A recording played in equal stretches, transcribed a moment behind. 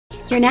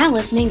You're now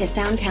listening to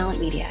Sound Talent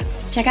Media.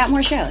 Check out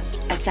more shows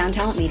at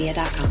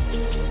soundtalentmedia.com.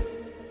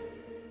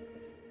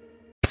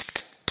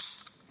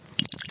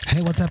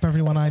 Hey, what's up,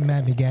 everyone? I'm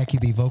Matt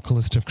McGachy, the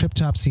vocalist of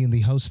Cryptopsy and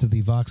the host of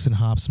the Vox and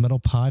Hops Metal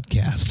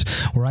Podcast,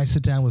 where I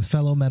sit down with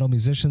fellow metal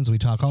musicians. We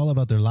talk all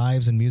about their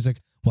lives and music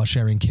while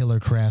sharing killer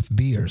craft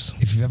beers.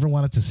 If you've ever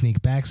wanted to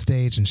sneak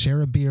backstage and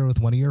share a beer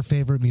with one of your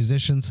favorite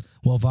musicians,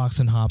 well, Vox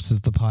and Hops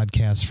is the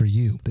podcast for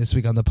you. This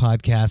week on the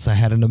podcast, I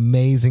had an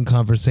amazing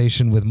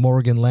conversation with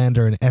Morgan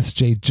Lander and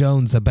S.J.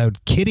 Jones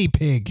about Kitty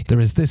Pig.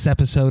 There is this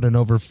episode and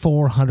over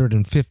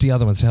 450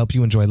 other ones to help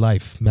you enjoy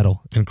life,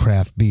 metal, and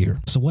craft beer.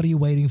 So what are you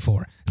waiting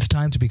for? It's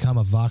time to become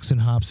a Vox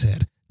and Hops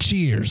head.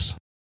 Cheers!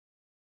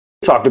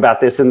 Talked about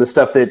this and the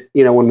stuff that,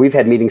 you know, when we've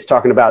had meetings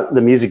talking about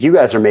the music you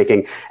guys are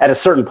making, at a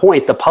certain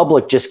point, the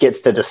public just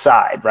gets to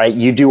decide, right?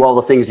 You do all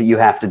the things that you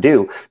have to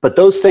do, but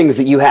those things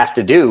that you have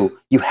to do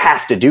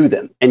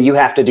them, and you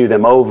have to do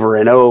them over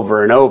and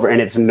over and over.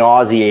 And it's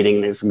nauseating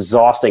and it's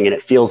exhausting and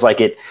it feels like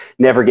it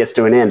never gets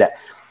to an end.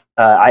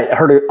 I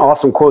heard an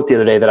awesome quote the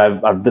other day that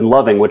I've been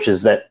loving, which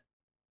is that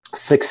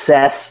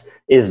success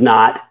is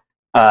not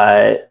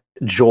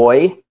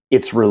joy,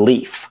 it's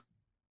relief.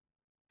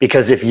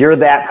 Because if you're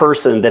that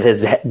person that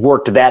has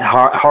worked that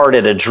hard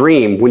at a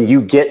dream, when you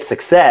get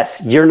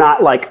success, you're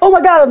not like, oh my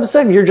God, I'm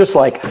sick. You're just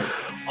like,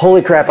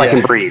 holy crap, I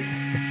can breathe.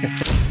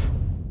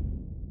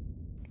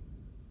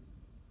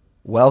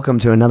 Welcome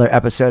to another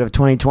episode of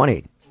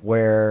 2020,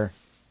 where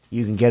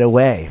you can get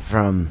away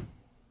from,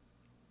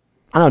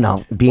 I don't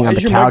know, being on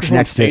the couch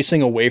next to...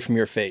 facing away from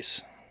your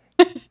face?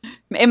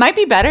 It might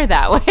be better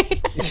that way.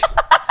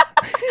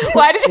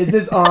 Why did Is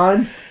this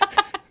on?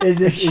 Can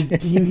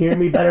you hear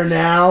me better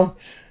now?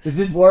 Does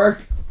this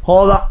work?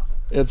 Hold on.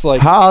 It's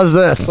like, how's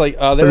this? It's like,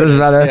 oh, there is it is.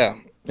 Better?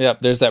 Yeah,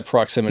 there's that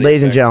proximity.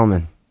 Ladies and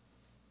gentlemen,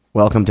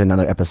 welcome to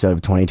another episode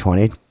of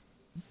 2020,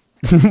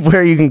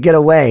 where you can get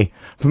away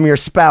from your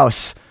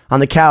spouse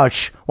on the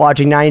couch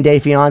watching 90 Day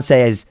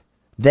Fiancé as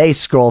they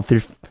scroll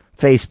through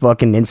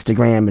Facebook and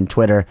Instagram and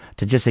Twitter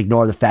to just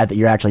ignore the fact that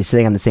you're actually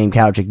sitting on the same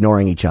couch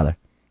ignoring each other.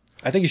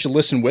 I think you should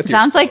listen with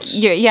sounds your like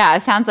spouse.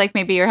 it sounds like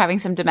maybe you're having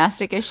some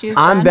domestic issues.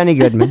 I'm Benny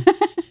Goodman.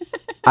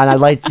 And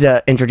I'd like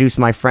to introduce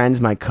my friends,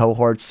 my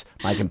cohorts,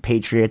 my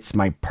compatriots,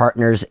 my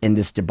partners in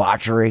this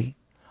debauchery.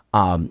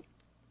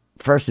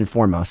 First and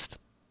foremost,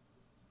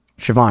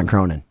 Siobhan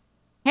Cronin.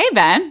 Hey,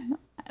 Ben.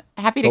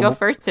 Happy to go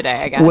first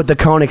today, I guess. With the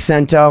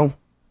Connexento.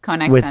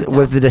 Connexento.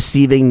 With the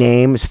deceiving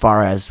name as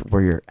far as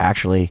where you're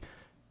actually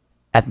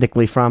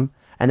ethnically from.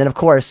 And then, of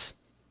course,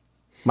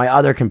 my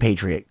other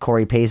compatriot,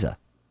 Corey Peza.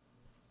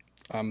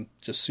 I'm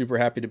just super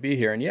happy to be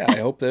here. And yeah, I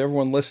hope that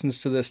everyone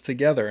listens to this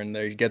together and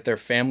they get their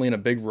family in a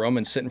big room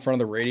and sit in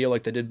front of the radio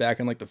like they did back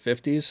in like the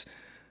 50s.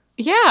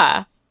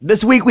 Yeah.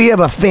 This week we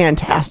have a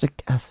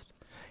fantastic guest.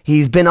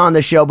 He's been on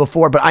the show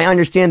before, but I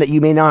understand that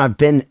you may not have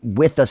been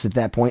with us at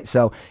that point.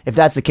 So if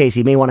that's the case,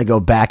 you may want to go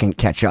back and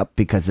catch up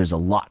because there's a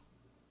lot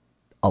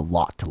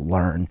to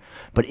learn.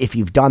 But if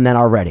you've done that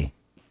already,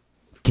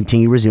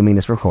 continue resuming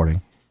this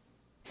recording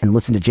and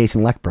listen to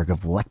Jason Lekberg of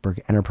Lekberg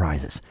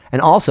Enterprises.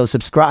 And also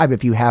subscribe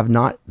if you have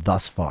not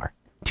thus far.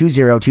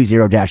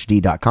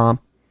 2020-d.com.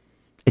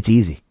 It's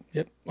easy.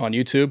 Yep. On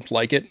YouTube,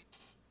 like it.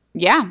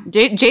 Yeah.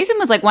 Jason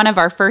was like one of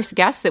our first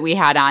guests that we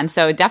had on,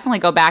 so definitely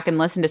go back and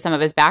listen to some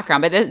of his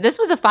background. But this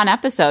was a fun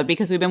episode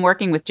because we've been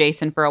working with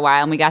Jason for a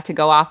while, and we got to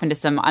go off into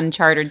some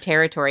uncharted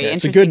territory. Yeah,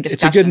 Interesting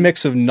it's a good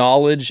mix of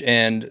knowledge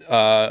and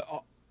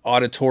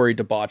auditory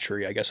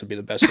debauchery, I guess would be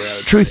the best way I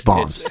would Truth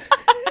bombs.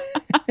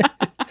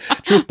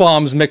 Truth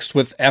bombs mixed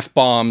with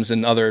F-bombs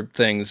and other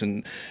things,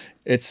 and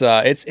it's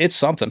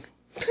something.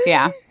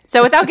 Yeah.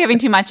 So without giving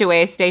too much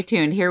away, stay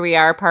tuned. Here we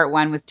are, part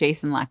one with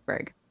Jason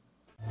Lekberg.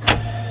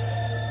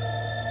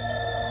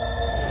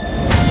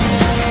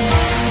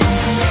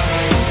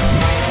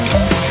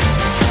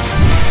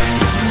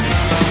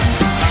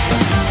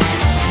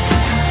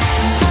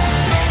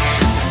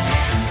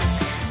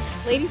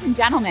 Ladies and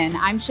gentlemen,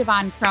 I'm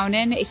Siobhan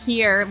Cronin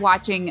here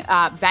watching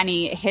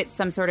Benny hit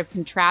some sort of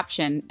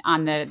contraption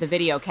on the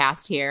video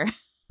cast here.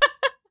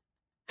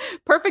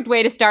 Perfect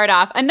way to start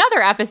off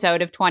another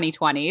episode of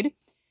 2020.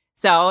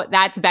 So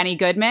that's Benny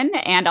Goodman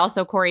and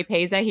also Corey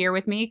Peza here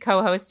with me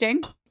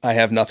co-hosting. I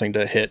have nothing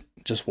to hit,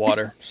 just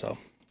water. So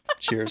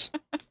cheers.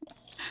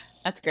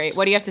 That's great.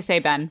 What do you have to say,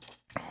 Ben?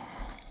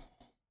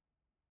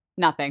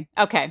 Nothing.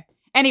 Okay.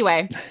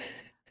 Anyway.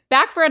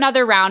 Back for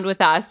another round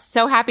with us.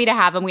 So happy to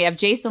have him. We have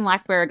Jason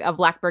Lekberg of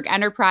Lekberg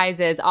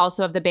Enterprises,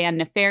 also of the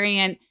band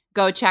Nefariant.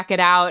 Go check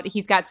it out.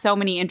 He's got so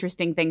many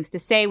interesting things to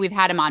say. We've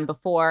had him on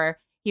before.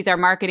 He's our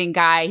marketing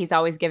guy. He's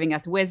always giving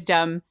us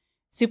wisdom.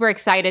 Super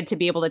excited to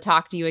be able to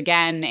talk to you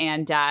again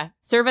and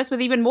serve us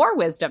with even more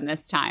wisdom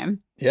this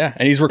time. Yeah,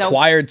 and he's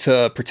required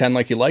to pretend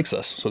like he likes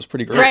us, so it's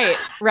pretty great.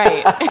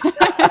 Right.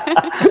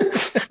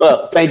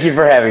 Well, thank you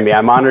for having me.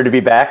 I'm honored to be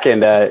back,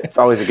 and it's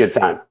always a good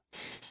time.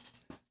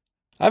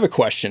 I have a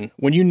question.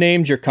 When you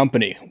named your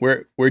company,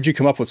 where'd you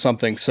come up with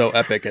something so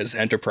epic as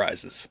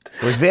Enterprises?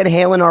 Was Van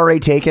Halen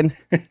already taken?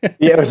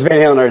 Yeah, it was Van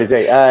Halen already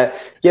taken.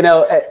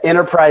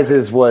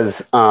 Enterprises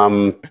was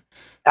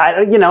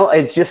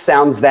It just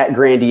sounds that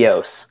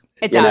grandiose.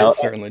 It does. It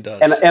certainly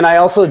does. And I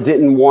also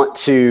didn't want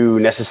to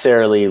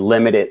necessarily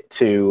limit it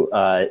to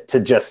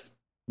just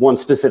one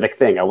specific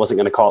thing. I wasn't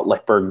going to call it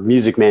Lekberg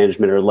Music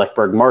Management or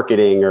Lekberg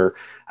Marketing, or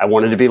I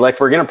wanted to be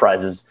Lekberg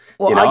Enterprises.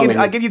 Well,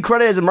 I give you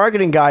credit as a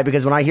marketing guy,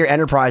 because when I hear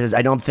enterprises,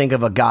 I don't think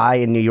of a guy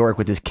in New York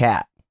with his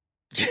cat.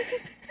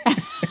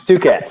 2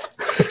 cats.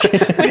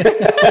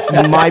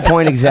 My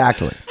point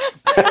exactly.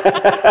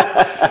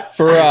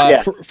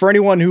 For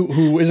anyone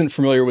who isn't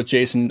familiar with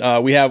Jason,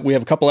 we have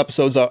a couple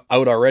episodes out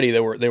already. They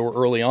were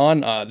early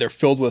on. They're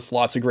filled with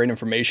lots of great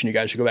information. You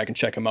guys should go back and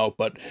check them out.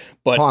 But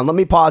hold on, let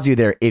me pause you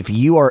there. If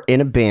you are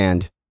in a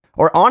band,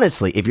 or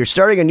honestly, if you're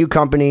starting a new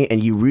company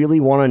and you really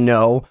want to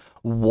know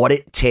what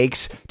it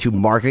takes to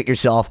market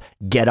yourself,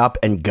 get up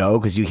and go,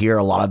 because you hear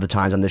a lot of the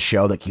times on this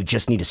show that you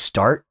just need to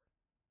start.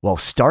 Well,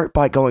 start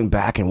by going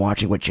back and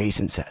watching what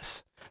Jason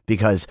says,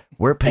 because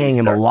we're paying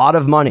him a lot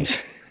of money,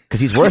 because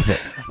he's worth it.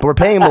 But we're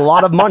paying him a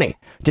lot of money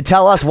to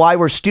tell us why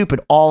we're stupid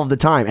all of the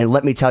time. And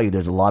let me tell you,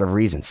 there's a lot of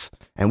reasons.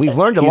 And we've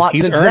learned a lot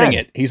since then. He's earning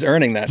it. He's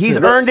earning that. He's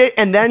earned it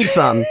and then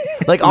some.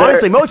 Like,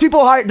 honestly, most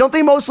people don't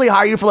they mostly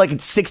hire you for like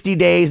 60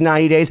 days,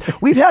 90 days?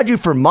 We've had you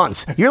for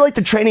months. You're like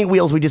the training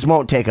wheels we just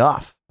won't take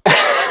off.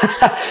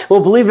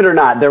 Well, believe it or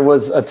not, there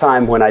was a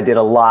time when I did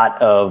a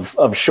lot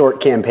of short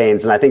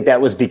campaigns. And I think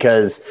that was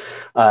because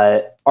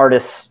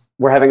artists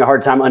were having a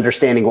hard time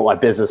understanding what my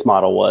business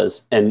model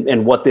was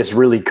and what this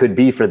really could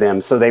be for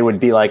them. So they would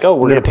be like, oh,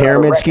 we're going to a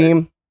pyramid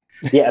scheme.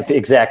 Yeah,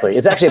 exactly.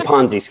 It's actually a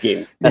Ponzi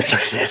scheme. That's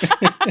what it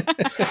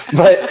is.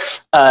 But,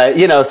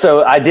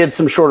 so I did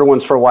some shorter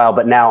ones for a while,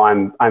 but now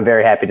I'm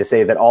very happy to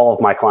say that all of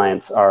my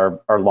clients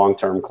are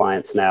long-term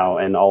clients now.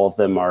 And all of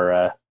them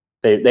are,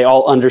 they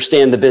all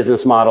understand the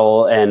business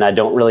model, and I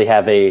don't really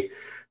have a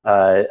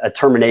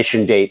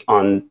termination date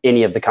on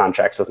any of the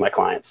contracts with my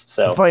clients.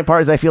 So the funny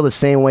part is I feel the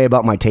same way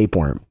about my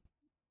tapeworm.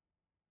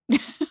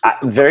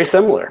 Very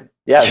similar.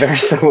 Yeah, very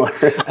similar.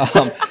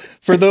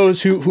 For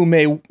those who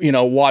may,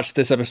 watch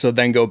this episode,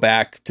 then go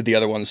back to the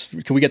other ones,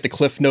 can we get the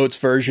Cliff Notes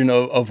version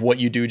of what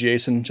you do,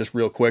 Jason, just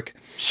real quick?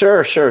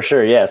 Sure.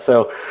 Yeah.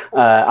 So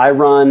I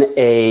run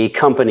a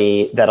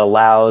company that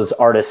allows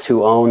artists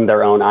who own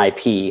their own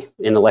IP,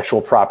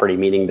 intellectual property,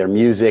 meaning their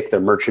music, their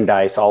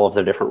merchandise, all of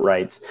their different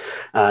rights,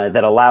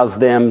 that allows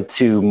them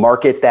to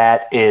market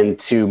that and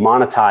to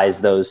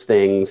monetize those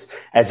things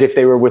as if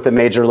they were with a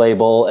major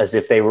label, as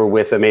if they were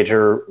with a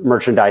major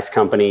merchandise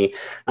company,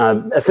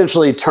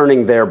 essentially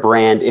turning their brand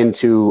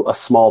into a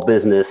small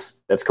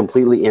business that's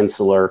completely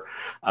insular.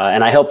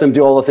 And I help them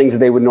do all the things that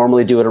they would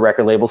normally do at a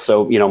record label.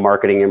 So,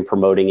 marketing and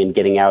promoting and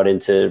getting out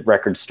into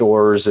record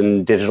stores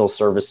and digital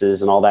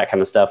services and all that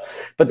kind of stuff.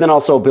 But then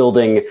also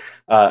building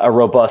a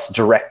robust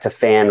direct to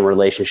fan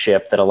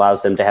relationship that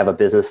allows them to have a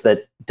business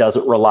that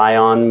doesn't rely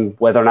on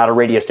whether or not a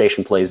radio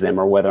station plays them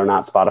or whether or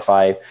not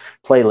Spotify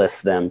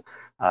playlists them.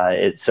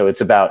 So it's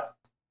about,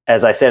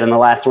 as I said in the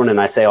last one, and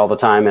I say all the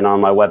time and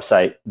on my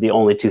website, the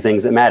only 2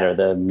 things that matter,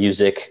 the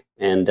music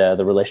and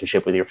the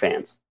relationship with your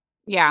fans.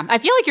 Yeah, I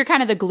feel like you're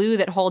kind of the glue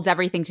that holds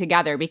everything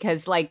together,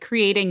 because like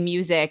creating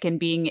music and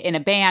being in a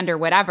band or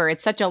whatever,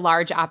 it's such a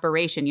large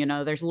operation.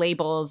 There's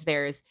labels,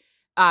 there's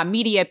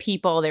media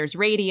people, there's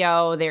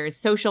radio, there's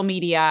social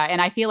media.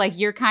 And I feel like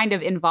you're kind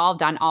of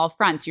involved on all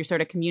fronts. You're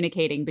sort of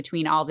communicating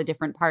between all the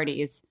different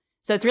parties.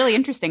 So it's really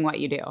interesting what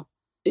you do.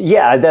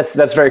 Yeah,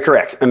 that's very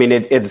correct. I mean,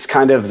 it's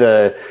kind of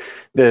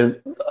an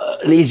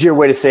easier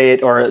way to say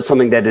it, or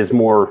something that is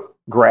more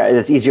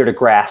it's easier to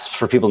grasp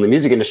for people in the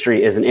music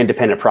industry, is an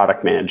independent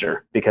product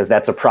manager, because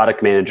that's a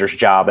product manager's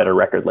job at a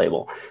record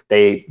label.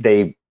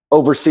 They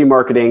oversee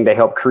marketing. They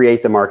help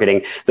create the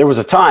marketing. There was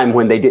a time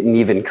when they didn't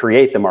even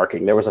create the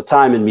marketing. There was a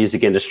time in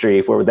music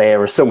industry where there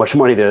was so much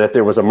money there that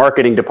there was a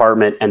marketing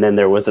department and then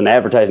there was an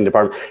advertising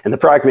department, and the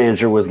product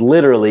manager was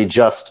literally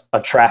just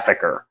a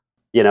trafficker.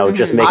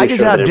 Just making sure. I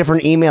just have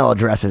different email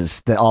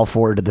addresses that all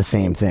forward to the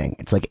same thing.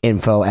 It's like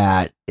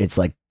it's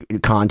like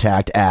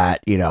contact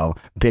at,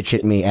 bitch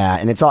at me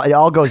at, and it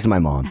all goes to my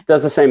mom.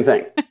 Does the same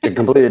thing. It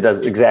completely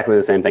does exactly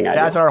the same thing I do.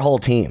 That's our whole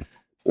team.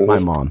 Mm-hmm. My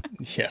mom.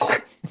 Yes.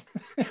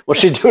 Well,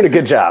 she's doing a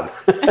good job.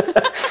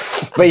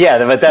 but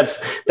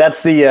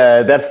that's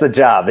the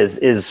job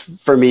is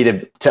for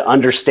me to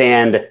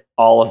understand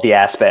all of the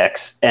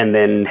aspects and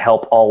then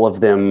help all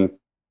of them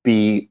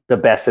be the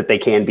best that they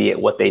can be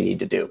at what they need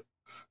to do.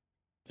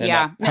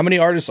 And how many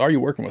artists are you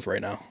working with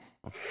right now?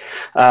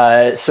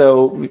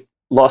 So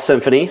Lost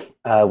Symphony,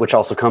 which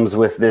also comes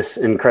with this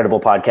incredible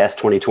podcast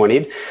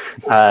 2020.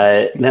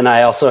 Then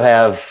I also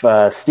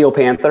have Steel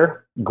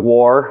Panther,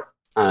 Gwar,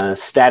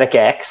 Static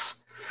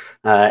X.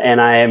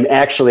 And I am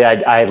actually,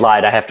 I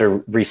lied. I have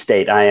to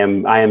restate. I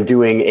am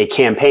doing a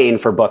campaign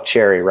for Buck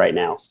Cherry right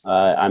now.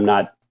 I'm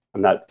not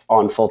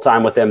on full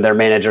time with them. Their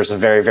manager is a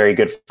very, very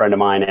good friend of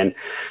mine, and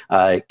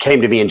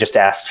came to me and just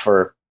asked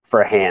for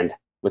a hand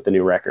with the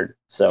new record.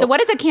 So what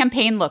does a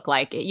campaign look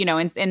like,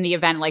 in the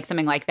event, like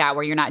something like that,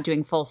 where you're not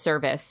doing full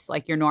service,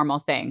 like your normal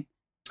thing?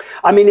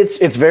 I mean,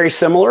 it's very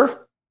similar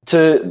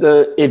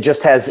to it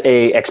just has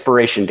a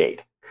expiration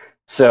date.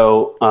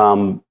 So,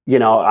 I'm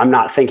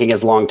not thinking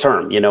as long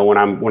term. When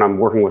I'm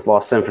working with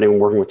Lost Symphony, when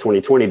working with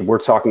 2020, we're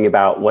talking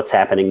about what's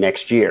happening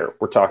next year.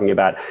 We're talking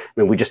about,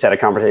 we just had a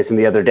conversation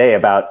the other day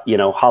about,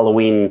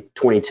 Halloween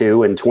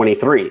 22 and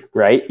 23,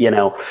 right?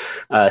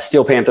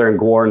 Steel Panther and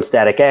Gwar and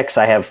Static X,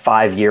 I have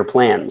 5-year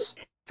plans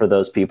for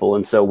those people.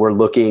 And so we're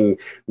looking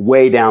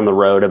way down the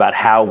road about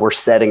how we're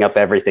setting up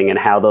everything and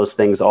how those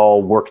things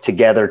all work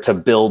together to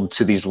build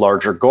to these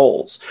larger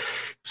goals.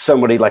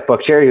 Somebody like Buck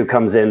Cherry who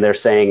comes in, they're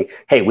saying,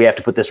 hey, we have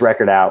to put this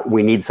record out.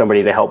 We need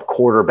somebody to help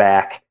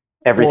quarterback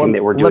everything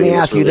that we're doing. Let me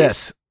ask you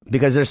this,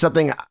 because there's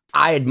something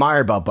I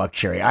admire about Buck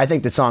Cherry. I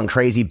think the song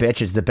Crazy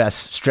Bitch is the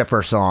best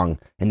stripper song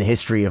in the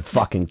history of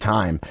fucking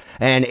time.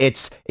 And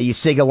you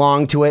sing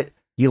along to it.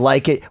 You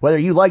like it, whether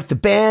you like the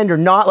band or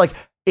not. Like,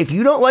 if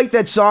you don't like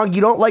that song,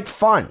 you don't like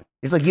fun.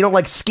 It's like you don't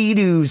like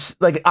ski-doos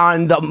like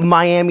on the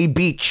Miami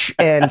beach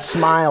and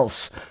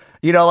smiles.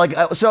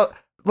 So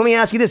let me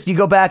ask you this. Do you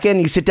go back in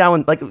and you sit down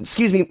and like,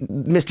 excuse me,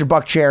 Mr.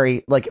 Buck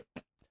Cherry, like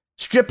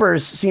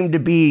strippers seem to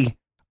be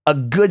a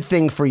good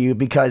thing for you,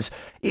 because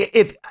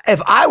if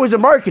I was a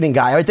marketing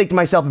guy, I would think to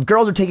myself, if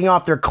girls are taking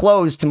off their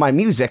clothes to my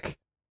music,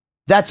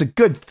 that's a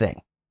good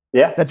thing.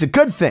 Yeah. That's a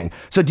good thing.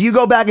 So do you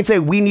go back and say,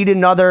 we need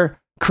another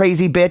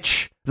crazy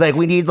bitch? Like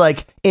we need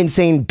like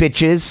insane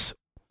bitches,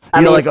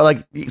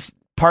 like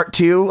part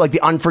 2, like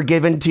the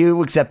Unforgiven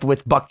 2, except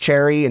with Buck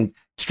Cherry and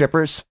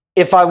strippers.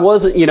 If I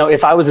was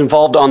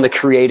involved on the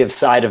creative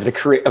side of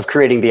of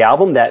creating the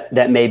album,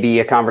 that may be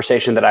a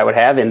conversation that I would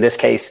have. In this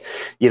case,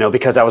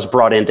 because I was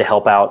brought in to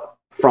help out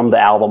from the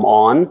album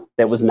on,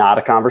 that was not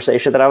a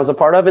conversation that I was a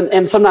part of.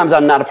 And sometimes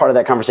I'm not a part of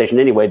that conversation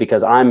anyway,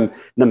 because I'm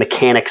the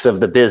mechanics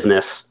of the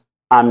business.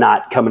 I'm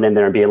not coming in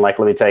there and being like,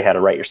 let me tell you how to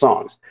write your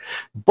songs.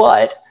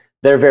 But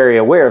they're very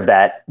aware of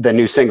that. The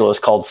new single is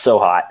called So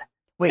Hot.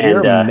 Wait,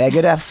 you're a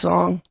Megadeth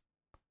song?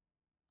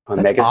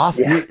 That's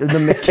awesome. Yeah. The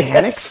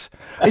mechanics?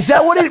 Is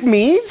that what it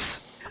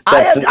means?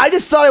 I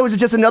just thought it was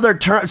just another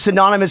term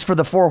synonymous for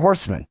the Four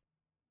Horsemen.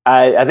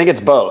 I think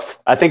it's both.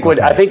 I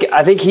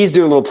think he's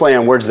doing a little play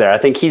on words there. I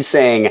think he's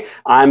saying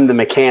I'm the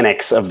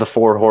mechanics of the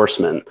Four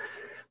Horsemen.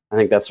 I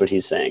think that's what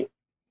he's saying.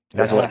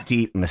 That's what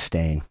deep,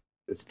 Mustaine.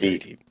 It's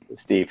deep.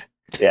 It's deep.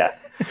 Yeah.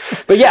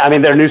 But yeah,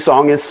 their new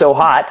song is So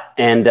Hot,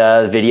 and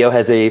the video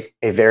has a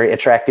very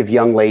attractive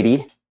young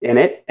lady in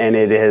it, and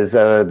it has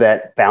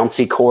that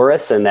bouncy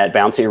chorus and that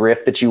bouncy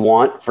riff that you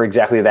want for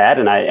exactly that,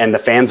 and the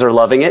fans are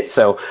loving it.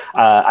 So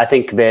I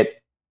think that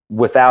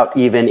without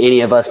even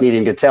any of us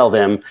needing to tell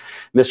them,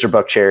 Mr.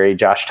 Buck Cherry,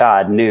 Josh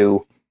Todd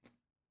knew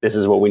this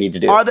is what we need to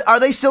do. Are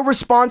they still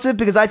responsive?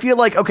 Because I feel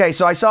like, okay,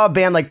 so I saw a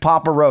band like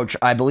Papa Roach,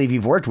 I believe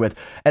you've worked with,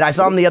 and I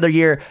saw them the other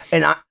year,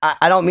 and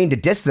I don't mean to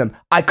diss them.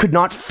 I could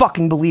not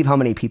fucking believe how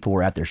many people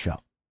were at their show.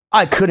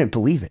 I couldn't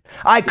believe it.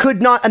 I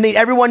could not.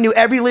 Everyone knew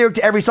every lyric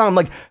to every song. I'm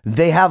like,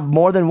 they have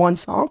more than one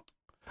song?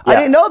 Yeah. I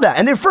didn't know that.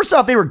 And first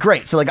off, they were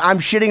great. So I'm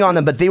shitting on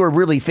them, but they were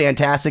really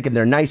fantastic, and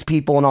they're nice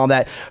people and all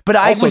that. But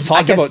I was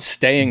about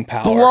staying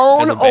power.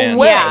 Blown away.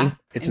 Yeah.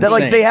 It's that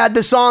insane. they had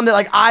the song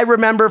that I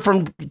remember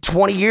from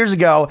 20 years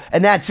ago,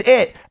 and that's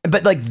it.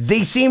 But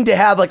they seem to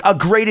have a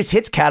greatest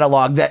hits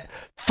catalog that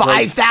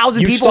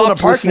 5,000 people in a parking lot. You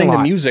stopped listening to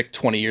music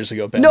 20 years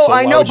ago, Ben. No, so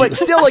I know, but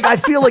still, I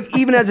feel like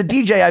even as a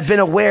DJ, I've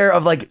been aware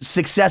of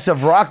success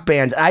of rock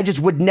bands. I just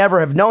would never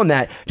have known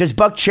that. Does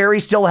Buck Cherry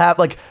still have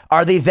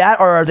are they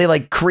that, or are they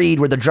like Creed,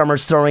 where the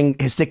drummer's throwing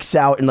his sticks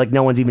out and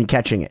no one's even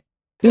catching it?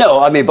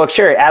 No, Buck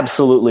Cherry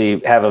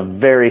absolutely have a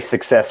very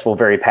successful,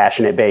 very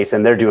passionate base,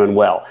 and they're doing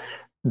well.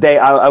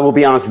 I will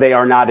be honest, they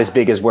are not as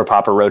big as where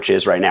Papa Roach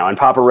is right now. And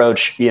Papa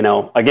Roach,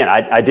 again,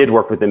 I did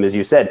work with them, as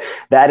you said.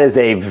 That is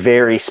a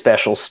very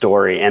special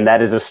story. And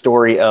that is a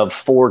story of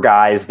 4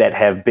 guys that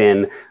have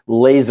been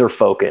laser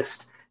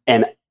focused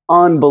and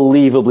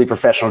unbelievably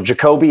professional.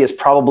 Jacoby is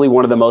probably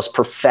one of the most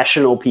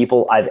professional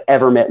people I've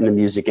ever met in the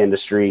music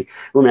industry.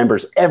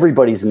 Remembers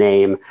everybody's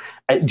name.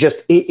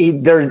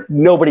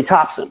 Nobody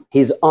tops him.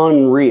 He's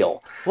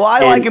unreal. Well,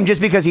 I like him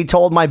just because he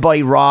told my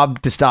buddy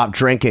Rob to stop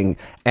drinking,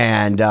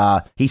 and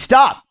he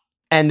stopped,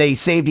 and they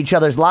saved each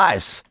other's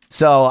lives.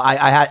 So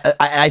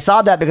I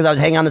saw that because I was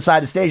hanging on the side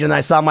of the stage, and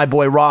I saw my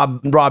boy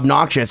Rob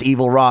Noxious,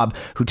 Evil Rob,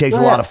 who takes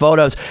a lot of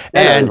photos,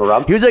 and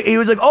he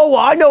was like, oh, well,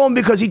 I know him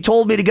because he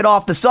told me to get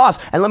off the sauce.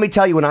 And let me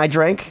tell you, when I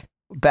drank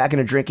back in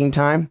a drinking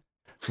time,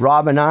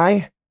 Rob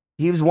and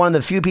he was one of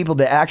the few people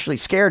that actually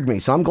scared me.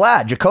 So I'm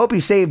glad. Jacoby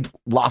saved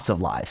lots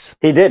of lives.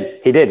 He did.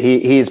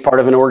 He's part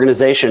of an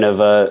organization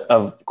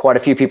of quite a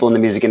few people in the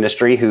music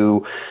industry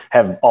who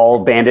have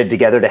all banded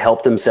together to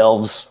help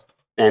themselves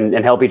and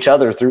help each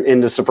other through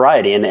into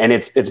sobriety. And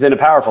it's been a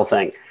powerful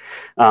thing.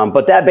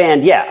 But that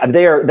band,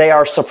 they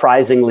are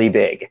surprisingly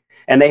big,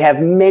 and they have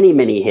many,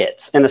 many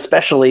hits. And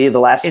especially the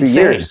last few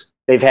years,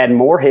 they've had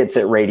more hits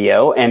at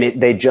radio,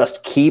 and they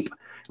just keep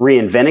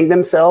reinventing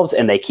themselves,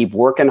 and they keep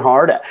working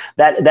hard.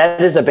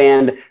 That is a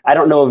band. I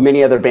don't know of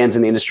many other bands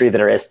in the industry that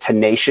are as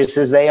tenacious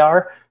as they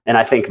are. And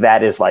I think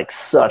that is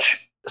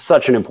such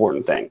such an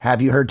important thing.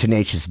 Have you heard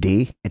Tenacious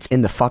D? It's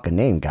in the fucking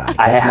name, guy.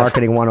 That's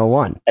marketing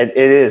 101. It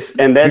is.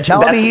 And that's, you're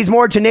telling me he's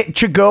more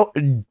Jacoby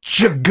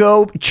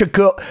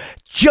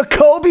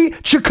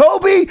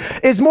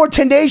is more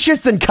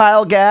tenacious than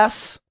Kyle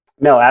Gass?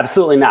 No,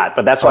 absolutely not.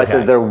 But that's why I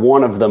said they're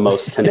one of the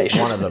most tenacious.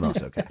 One of the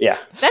most, okay. Yeah.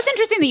 That's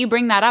interesting that you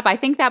bring that up. I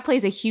think that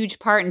plays a huge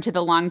part into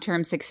the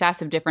long-term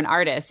success of different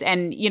artists.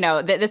 And, you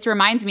know, this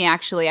reminds me,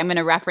 actually, I'm going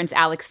to reference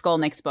Alex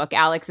Skolnick's book.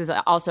 Alex is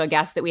also a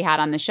guest that we had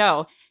on the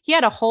show. He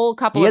had a whole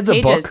couple of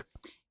pages. Book.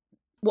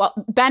 Well,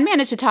 Ben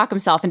managed to talk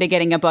himself into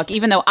getting a book,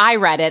 even though I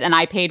read it and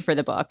I paid for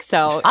the book.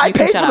 So I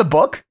paid for the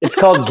book. It's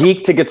called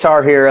Geek to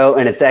Guitar Hero,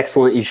 and it's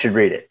excellent. You should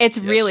read it. It's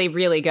really,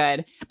 really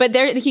good. But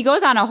he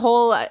goes on a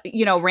whole,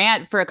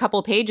 rant for a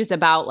couple pages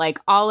about like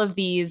all of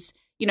these,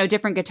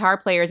 different guitar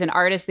players and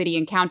artists that he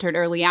encountered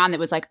early on that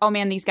was like, oh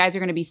man, these guys are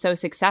going to be so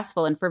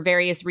successful. And for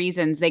various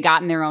reasons, they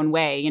got in their own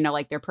way,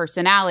 like their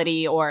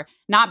personality or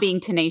not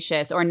being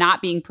tenacious or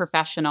not being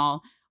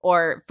professional,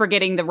 or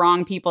forgetting the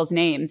wrong people's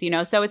names,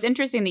 So it's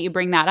interesting that you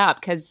bring that up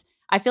because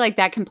I feel like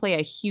that can play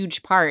a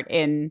huge part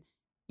in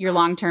your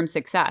long-term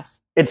success.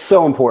 It's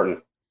so important.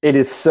 It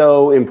is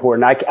so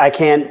important. I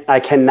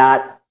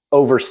cannot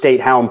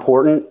overstate how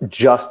important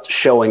just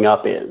showing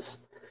up is.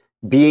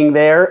 Being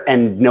there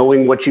and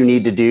knowing what you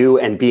need to do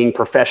and being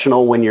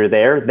professional when you're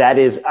there,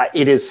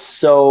 it is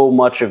so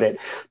much of it.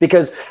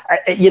 Because,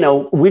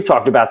 we've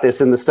talked about this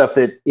in the stuff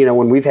that,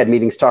 when we've had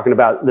meetings talking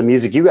about the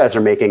music you guys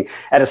are making,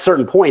 at a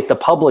certain point, the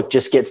public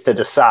just gets to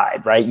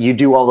decide, right? You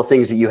do all the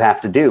things that you have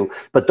to do,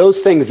 but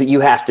those things that you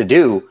have to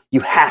do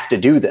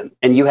them,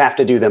 and you have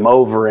to do them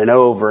over and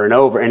over and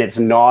over. And it's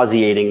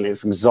nauseating and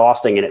it's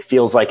exhausting and it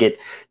feels like it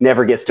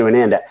never gets to an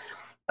end.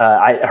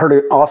 I heard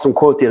an awesome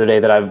quote the other day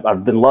that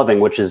I've been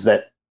loving, which is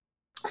that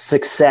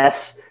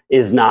success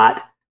is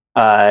not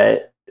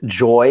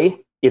joy,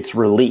 it's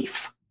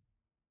relief.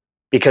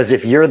 Because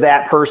if you're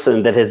that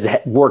person that has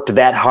worked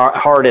that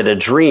hard at a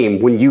dream,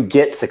 when you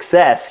get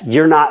success,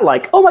 you're not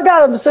like, oh my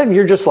God, I'm sick.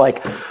 You're just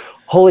like,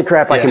 holy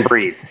crap, I can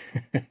breathe.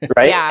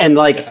 Right. Yeah. And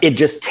like, it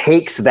just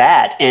takes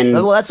that. And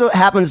well, that's what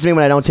happens to me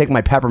when I don't take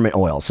my peppermint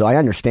oil. So I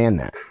understand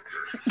that.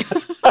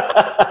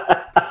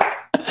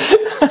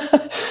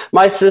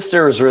 My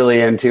sister was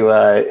really into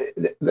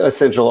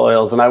essential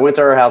oils, and I went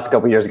to her house a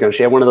couple years ago.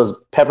 She had one of those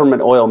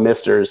peppermint oil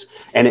misters,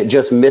 and it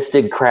just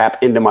misted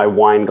crap into my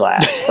wine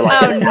glass for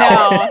like an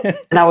hour.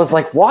 And I was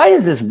like, why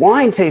does this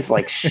wine taste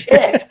like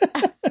shit?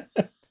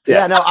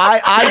 Yeah, no,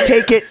 I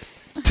take it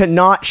to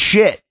not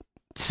shit.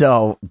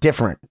 So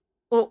different.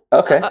 Well,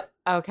 okay.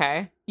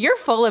 Okay. You're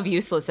full of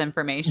useless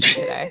information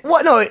today.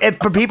 What? No,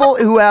 for people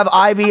who have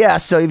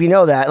IBS, so if you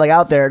know that, like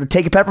out there,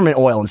 take a peppermint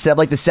oil instead of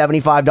like the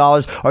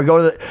 $75 or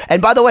go to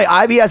and by the way,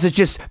 IBS is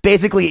just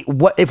basically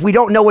what, if we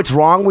don't know what's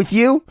wrong with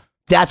you,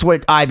 that's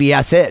what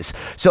IBS is.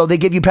 So they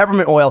give you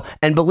peppermint oil,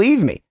 and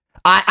believe me,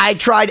 I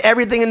tried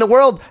everything in the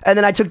world, and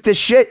then I took this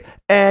shit,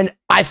 and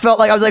I felt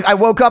like, I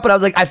woke up and I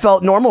was like, I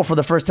felt normal for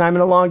the first time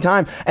in a long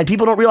time. And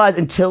people don't realize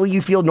until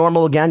you feel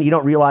normal again, you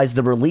don't realize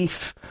the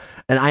relief.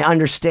 And I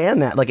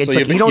understand that. Like, it's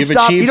like you don't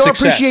stop. You don't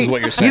appreciate.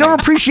 You don't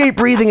appreciate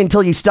breathing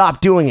until you stop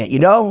doing it.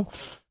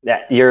 Yeah,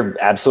 you're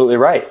absolutely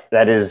right.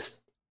 That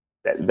is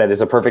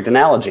a perfect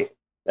analogy.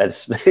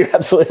 You're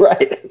absolutely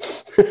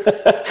right.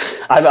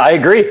 I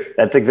agree.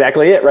 That's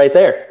exactly it right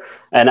there.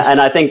 And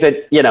I think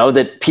that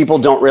that people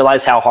don't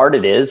realize how hard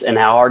it is and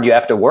how hard you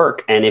have to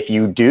work. And if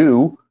you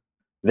do,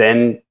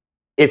 and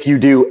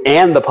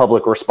the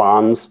public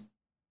responds,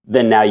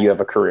 then now you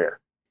have a career.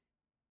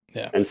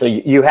 Yeah. And so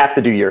you have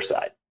to do your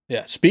side.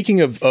 Yeah.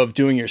 Speaking of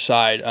doing your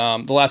side,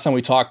 the last time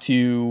we talked to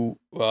you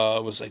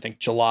was, I think,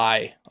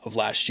 July of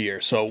last year.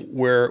 So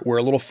we're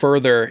a little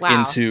further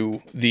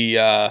into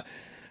the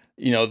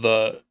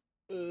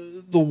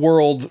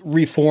world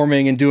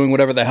reforming and doing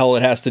whatever the hell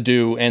it has to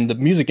do, and the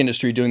music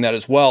industry doing that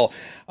as well.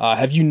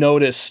 Have you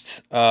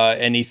noticed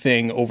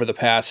anything over the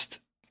past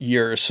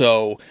year or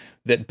so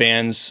that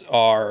bands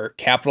are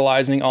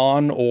capitalizing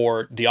on,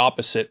 or the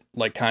opposite,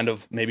 like kind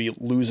of maybe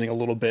losing a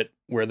little bit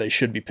where they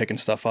should be picking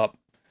stuff up?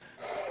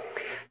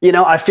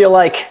 I feel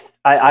like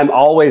I'm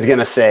always going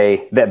to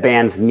say that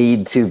bands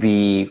need to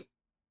be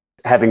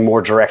having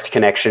more direct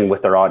connection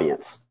with their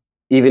audience,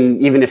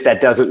 even if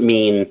that doesn't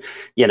mean,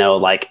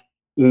 like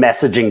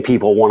messaging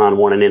people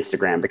one-on-one on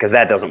Instagram, because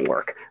that doesn't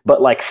work.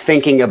 But like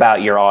thinking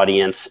about your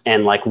audience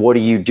and like, what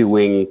are you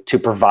doing to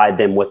provide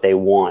them what they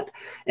want?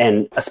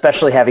 And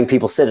especially having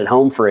people sit at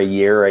home for a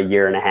year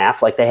and a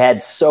half, like they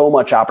had so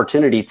much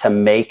opportunity to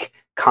make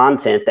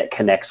content that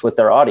connects with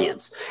their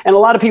audience. And a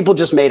lot of people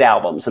just made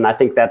albums. And I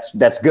think that's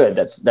good.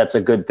 That's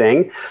a good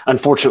thing.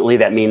 Unfortunately,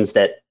 that means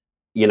that,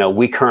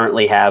 we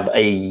currently have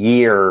a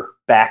year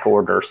back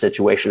order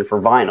situation for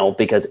vinyl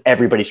because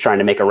everybody's trying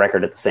to make a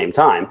record at the same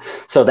time.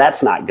 So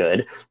that's not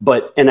good.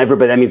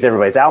 That means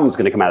everybody's album is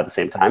going to come out at the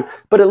same time,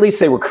 but at least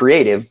they were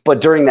creative.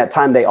 But during that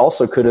time, they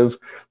also could have,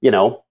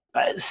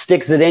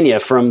 Stick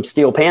Zadinia from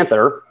Steel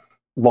Panther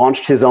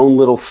launched his own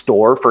little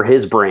store for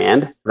his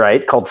brand,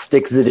 right? Called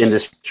Stick Zid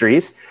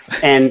Industries.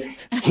 And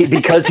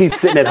because he's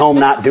sitting at home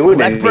not doing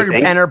Lekberg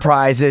anything.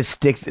 Enterprises,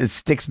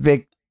 Sticks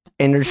Big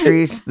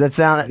Industries. That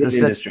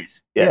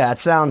Industries. Yes. Yeah, it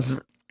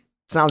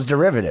sounds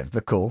derivative,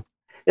 but cool.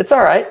 It's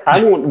all right.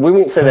 We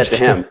won't say that to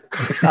him.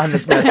 I'm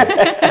just messing.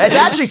 It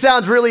actually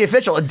sounds really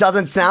official. It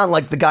doesn't sound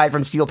like the guy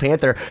from Steel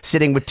Panther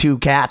sitting with 2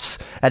 cats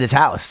at his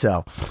house.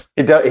 So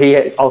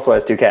he also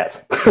has 2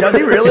 cats. Does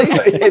he really?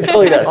 It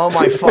totally does. Oh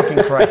my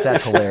fucking Christ,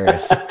 that's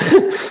hilarious.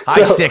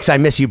 Hi, Sticks. I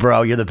miss you,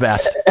 bro. You're the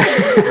best.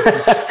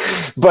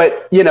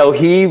 But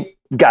he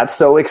got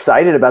so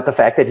excited about the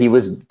fact that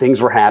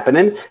things were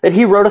happening that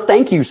he wrote a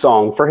thank you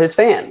song for his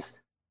fans.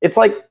 It's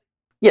like,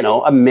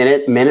 a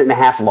minute and a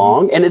half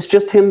long. And it's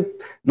just him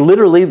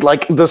literally,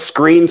 like, the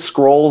screen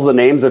scrolls the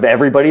names of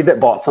everybody that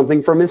bought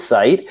something from his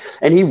site.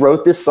 And he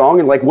wrote this song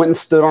and like went and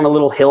stood on a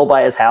little hill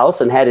by his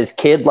house and had his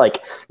kid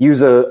like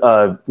use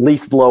a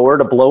leaf blower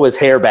to blow his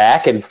hair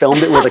back and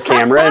filmed it with a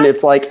camera. And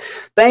it's like,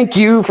 thank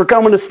you for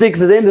coming to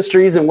Sticks at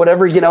Industries and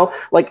whatever,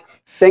 like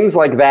things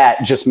like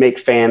that just make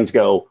fans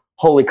go,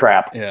 holy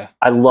crap. Yeah.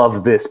 I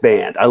love this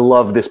band. I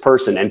love this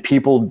person. And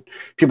people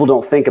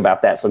don't think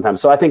about that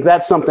sometimes. So I think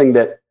that's something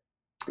that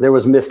there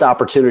was missed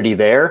opportunity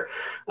there.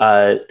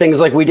 Things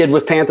like we did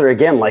with Panther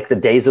again, like the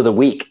days of the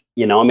week,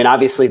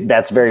 obviously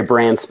that's very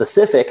brand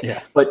specific,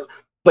 but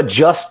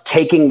just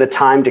taking the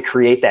time to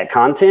create that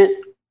content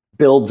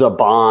builds a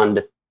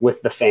bond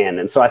with the fan.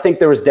 And so I think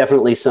there was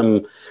definitely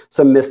some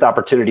missed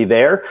opportunity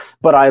there,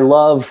 but I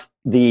love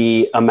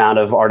the amount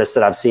of artists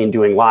that I've seen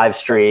doing live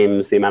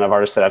streams, the amount of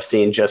artists that I've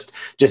seen just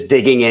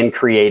digging in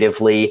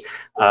creatively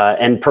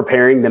and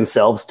preparing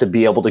themselves to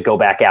be able to go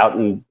back out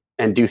and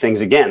do things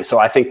again. So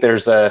I think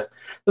there's a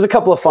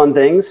couple of fun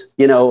things.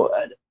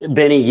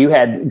 Benny, you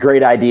had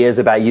great ideas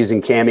about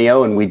using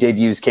Cameo, and we did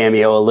use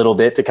Cameo a little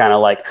bit to kind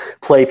of like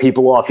play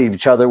people off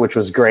each other, which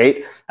was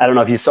great. I don't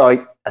know if you saw,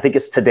 I think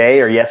it's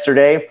today or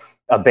yesterday,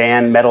 a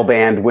metal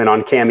band went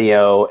on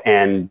Cameo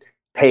and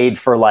paid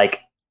for like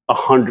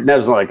 100, that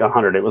was like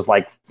 100, it was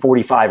like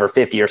 45 or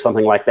 50 or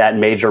something like that,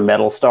 major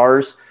metal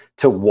stars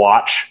to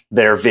watch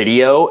their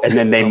video. And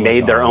then they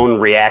made their own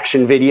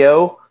reaction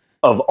video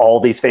of all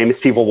these famous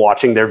people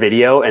watching their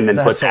video and then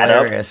put that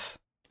hilarious.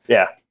 Up.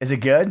 Yeah. Is it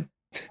good?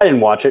 I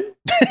didn't watch it.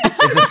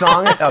 Is the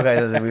song? Okay.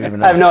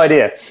 I have no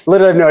idea.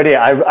 Literally have no idea.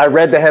 I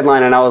read the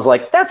headline and I was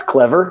like, that's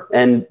clever,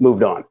 and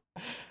moved on.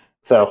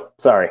 So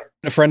sorry.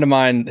 A friend of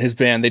mine, his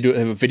band, they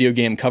have a video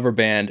game cover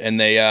band, and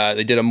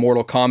they did a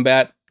Mortal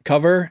Kombat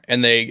cover,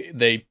 and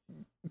they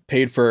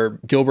paid for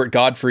Gilbert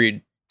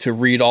Gottfried to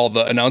read all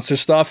the announcer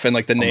stuff and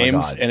like the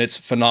names, and it's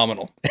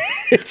phenomenal.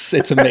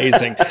 it's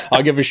amazing.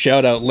 I'll give a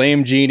shout out.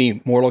 Lame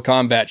Genie, Mortal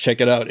Kombat.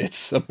 Check it out.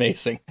 It's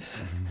amazing.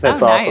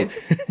 That's awesome.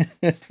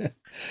 Nice.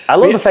 I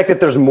love the fact that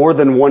there's more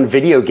than one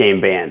video game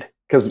band,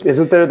 because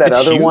isn't there that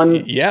other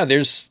one? Yeah,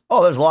 there's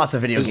lots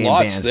of video game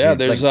bands. Yeah,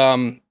 there's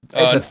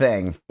it's a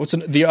thing. What's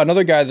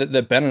another guy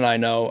that Ben and I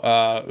know?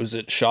 Was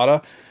it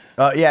Shada?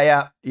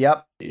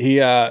 Yep.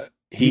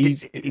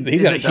 He's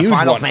got a huge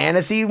Final one.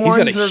 Fantasy ones.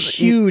 He's got a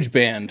huge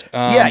band.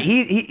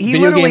 He video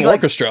literally game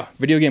orchestra.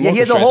 Video game orchestra. He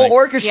has a whole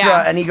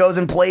orchestra, and he goes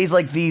and plays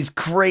like these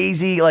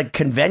crazy like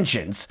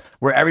conventions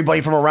where everybody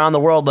from around the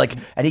world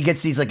and he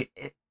gets these like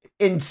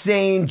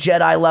insane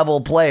Jedi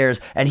level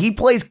players, and he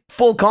plays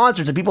full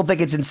concerts, and people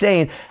think it's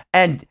insane.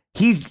 And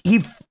he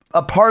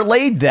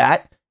parlayed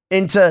that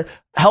into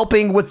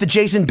helping with the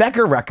Jason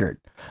Becker record.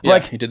 Yeah,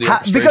 he did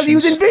the because he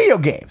was in video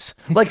games.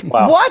 Like,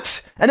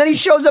 what? And then he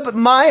shows up at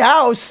my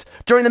house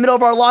during the middle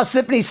of our Lost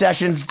Symphony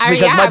sessions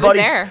because my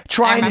buddy's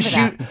trying to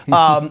shoot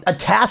a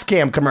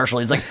Tascam commercial.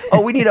 He's like,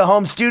 oh, we need a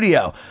home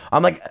studio.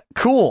 I'm like,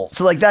 cool.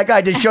 So like that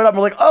guy just showed up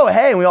and we're like, oh,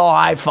 hey, and we all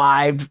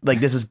high-fived. Like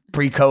this was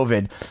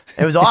pre-COVID.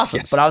 It was awesome.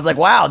 Yes. But I was like,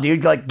 wow,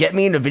 dude, like get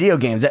me into video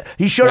games.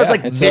 He showed us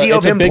like video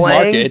of him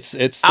playing.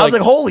 It's I was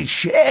like, holy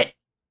shit.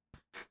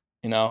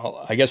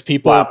 I guess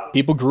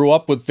people grew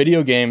up with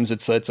video games.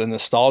 It's a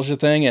nostalgia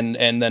thing,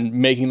 and then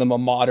making them a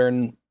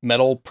modern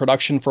metal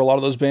production for a lot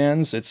of those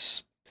bands.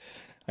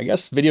 I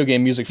guess video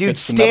game music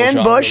fits the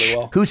metal genre really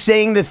well. who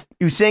sang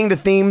the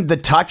theme, The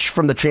Touch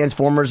from the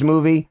Transformers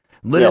movie,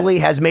 literally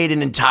has made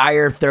an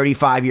entire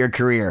 35-year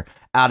career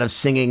out of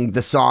singing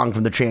the song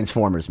from the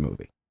Transformers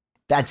movie.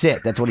 That's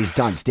it. That's what he's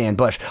done. Stan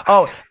Bush.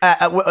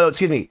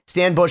 Excuse me.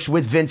 Stan Bush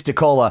with Vince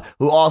DiCola,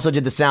 who also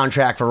did the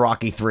soundtrack for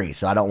Rocky 3.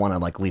 So I don't want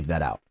to leave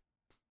that out.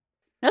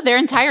 No, their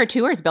entire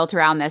tour is built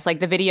around this, like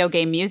the video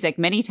game music.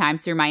 Many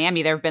times through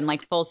Miami, there have been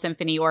like full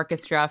symphony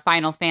orchestra,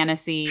 Final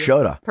Fantasy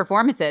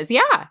performances.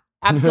 Yeah,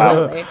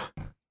 absolutely.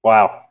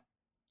 Wow.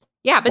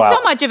 Yeah, but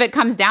so much of it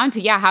comes down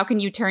to, how can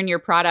you turn your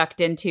product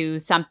into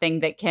something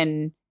that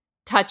can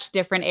touch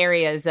different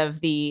areas of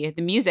the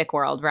music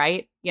world,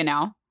 right?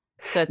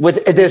 So it's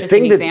the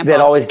thing that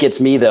always gets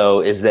me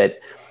though is that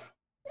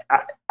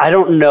I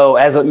don't know,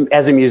 as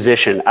a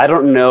musician, I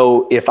don't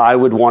know if I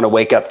would want to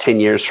wake up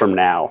 10 years from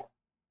now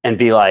and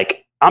be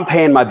like, I'm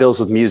paying my bills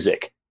with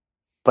music,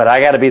 but I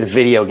got to be the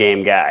video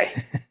game guy.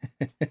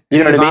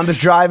 You know what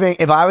I mean?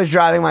 If I was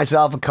driving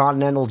myself a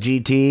Continental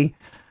GT,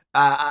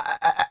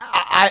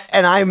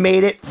 and I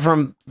made it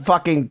from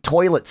fucking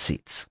toilet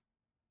seats,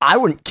 I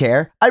wouldn't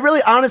care. I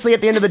really, honestly, at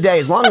the end of the day,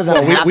 as long as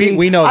I'm happy,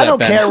 we know that, I don't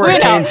Ben. care where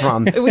it came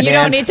from. You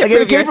don't need to Like,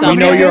 if it prove came from yourself. We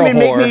know you're a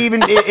make whore. me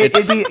even,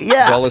 it'd be,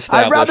 yeah. well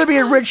established. I'd rather be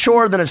a rich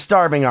whore than a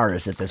starving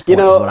artist at this point. You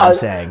know, is what I'm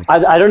saying.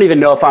 I don't even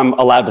know if I'm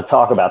allowed to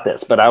talk about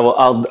this, but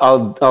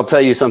I'll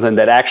tell you something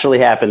that actually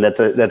happened. That's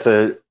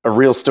a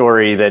real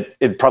story that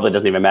it probably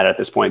doesn't even matter at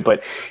this point.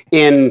 But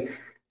in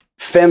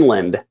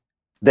Finland,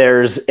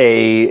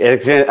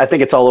 I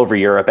think it's all over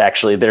Europe.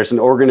 Actually, there's an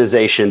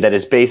organization that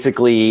is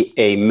basically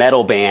a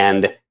metal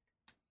band,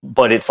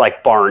 but it's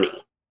like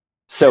Barney.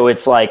 So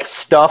it's like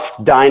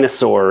stuffed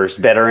dinosaurs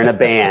that are in a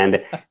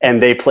band,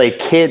 and they play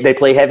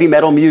heavy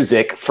metal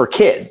music for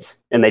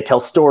kids, and they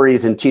tell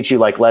stories and teach you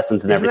like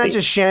lessons and Isn't everything. that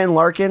just Shannon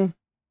Larkin?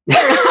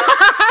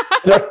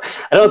 I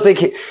don't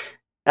think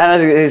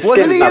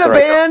Wasn't he in a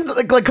band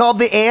like called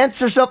the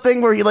Ants or something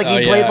where he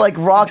played like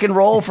rock and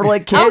roll for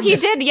like kids? Oh, he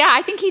did. Yeah,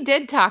 I think he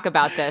did talk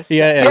about this.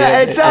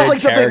 Yeah, it sounds like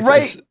something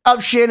characters. right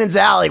up Shannon's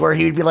alley where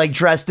he would be like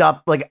dressed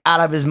up like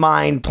out of his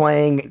mind,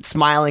 playing,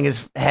 smiling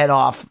his head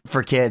off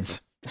for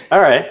kids.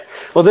 All right.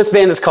 Well, this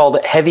band is called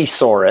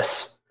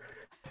Heavysaurus,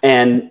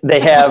 and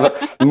they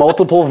have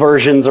multiple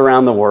versions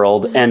around the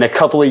world. And a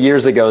couple of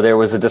years ago, there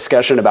was a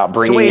discussion about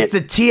bringing it's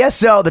the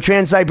TSO, the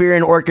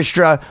Trans-Siberian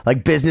Orchestra,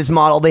 like business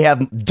model. They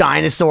have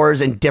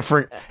dinosaurs in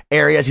different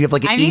areas. You have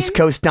like East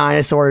Coast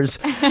dinosaurs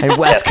and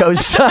West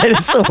Coast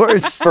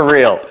dinosaurs. For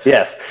real,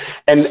 yes.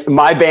 And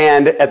my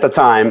band at the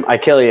time,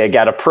 Ikilia,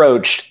 got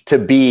approached to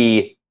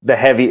be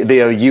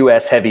the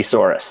U.S.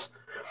 Heavysaurus.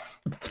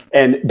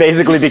 And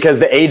basically because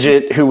the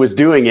agent who was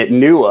doing it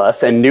knew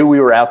us and knew we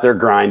were out there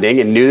grinding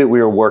and knew that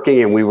we were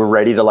working and we were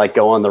ready to like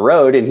go on the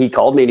road. And he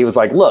called me and he was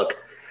like, look,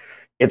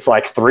 it's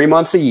like 3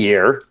 months a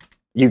year.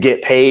 You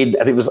get paid.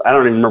 I don't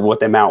even remember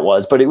what the amount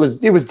was, but it was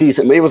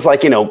decent. It was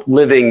like,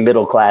 living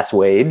middle-class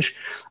wage.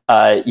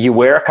 You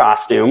wear a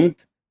costume.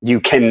 You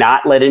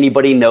cannot let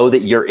anybody know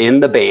that you're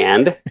in the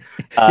band.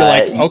 You're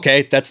like,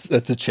 okay, that's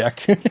a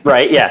check.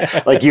 Right,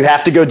 yeah. Like you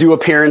have to go do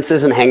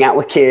appearances and hang out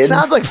with kids.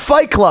 Sounds like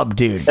Fight Club,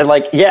 dude. And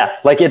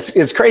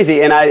it's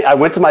crazy. And I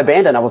went to my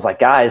band and I was like,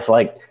 guys,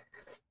 like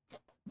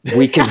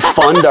we can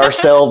fund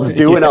ourselves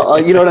doing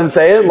you know what I'm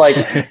saying? Like,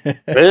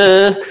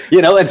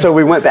 and so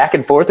we went back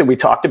and forth and we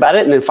talked about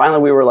it. And then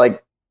finally we were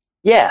like,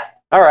 yeah,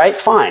 all right,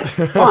 fine.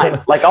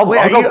 Like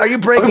are you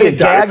breaking a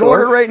gag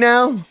order right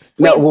now?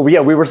 No, well, yeah,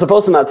 we were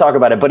supposed to not talk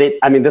about it, but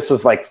this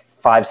was like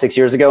 5-6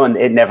 years ago and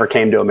it never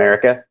came to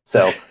America.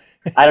 So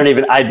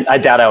I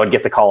doubt I would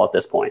get the call at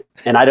this point.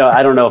 And I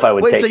don't know if I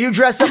would take. So you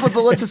dressed up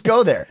let's just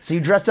go there. So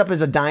you dressed up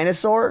as a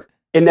dinosaur?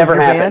 It never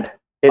happened. Band?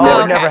 It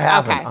never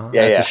happened. Okay. Uh-huh.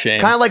 Yeah, That's a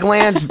shame. Kind of like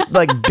Lance,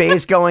 like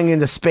bass going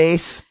into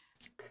space.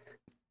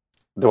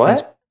 The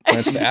what?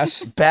 Lance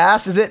Bass.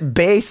 Bass, is it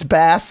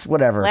bass,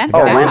 whatever. Lance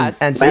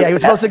Bass. And so he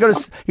was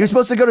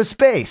supposed to go to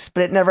space,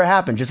 but it never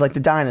happened, just like the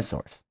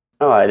dinosaurs.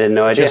 Oh, I didn't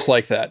know. Idea. Just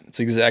like that. It's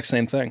the exact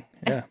same thing.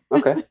 Yeah.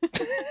 Okay.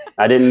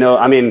 I didn't know.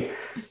 I mean,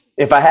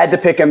 if I had to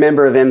pick a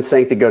member of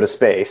NSYNC to go to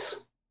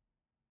space,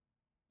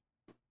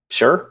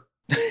 sure.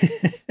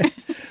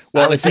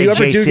 Well, if you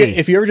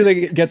ever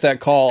do get that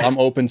call, I'm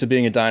open to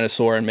being a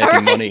dinosaur and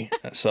making money.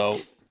 So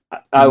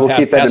I will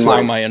keep that in mind.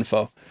 Along my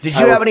info. Did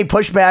you have any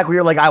pushback where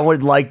you're like, I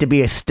would like to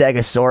be a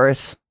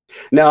Stegosaurus?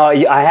 No,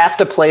 I have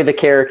to play the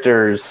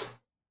characters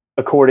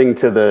according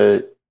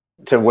to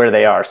where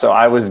they are. So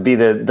I was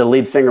the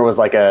lead singer was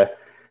like I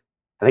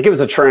think it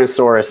was a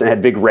Tyrannosaurus and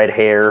had big red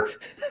hair.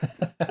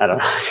 I don't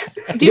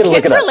know. Do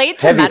kids relate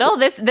to metal?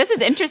 This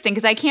is interesting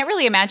because I can't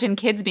really imagine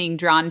kids being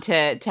drawn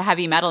to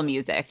heavy metal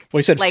music. Well,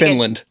 you said like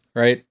Finland,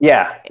 right?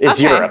 Yeah,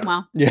 it's Europe.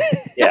 Well.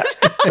 Yeah.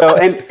 So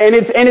and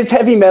it's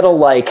heavy metal.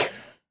 Like,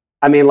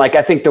 I mean, like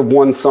I think the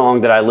one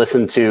song that I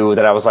listened to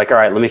that I was like, all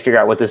right, let me figure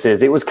out what this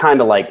is. It was kind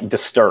of like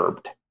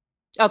Disturbed.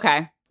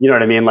 Okay. You know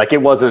what I mean? Like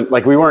it wasn't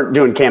like we weren't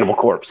doing Cannibal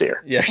Corpse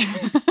here. Yeah.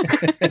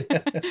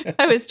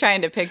 I was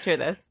trying to picture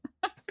this.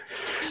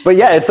 But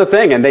yeah, it's a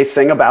thing. And they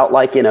sing about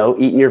like,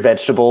 eating your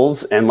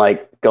vegetables and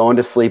like going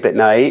to sleep at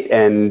night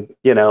and,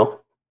 you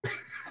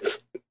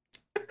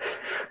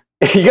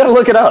got to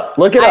look it up.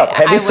 Look it up.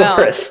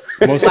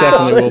 Heavysaurus. Most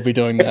definitely will be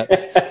doing that.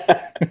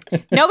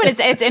 No, but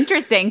it's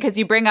interesting because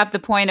you bring up the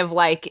point of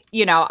like,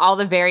 all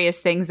the various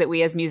things that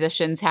we as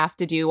musicians have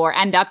to do or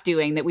end up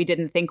doing that we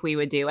didn't think we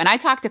would do. And I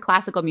talk to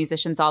classical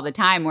musicians all the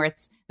time where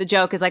the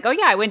joke is like, oh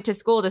yeah, I went to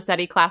school to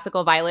study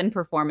classical violin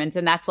performance.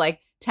 And that's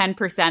like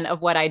 10%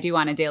 of what I do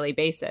on a daily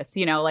basis.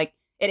 Like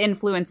it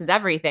influences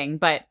everything,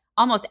 but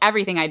almost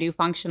everything I do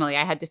functionally,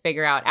 I had to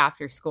figure out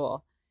after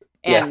school.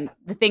 And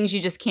the things you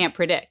just can't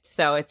predict.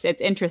 So it's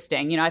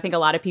interesting. I think a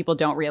lot of people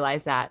don't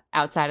realize that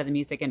outside of the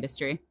music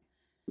industry.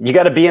 You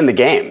got to be in the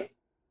game.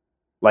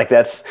 Like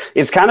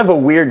it's kind of a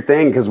weird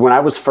thing because when I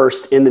was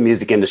first in the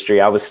music industry,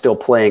 I was still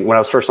playing. When I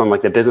was first on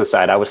like the business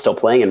side, I was still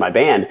playing in my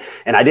band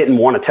and I didn't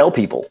want to tell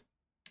people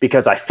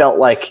because I felt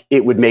like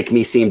it would make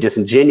me seem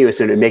disingenuous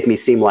and it would make me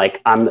seem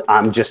like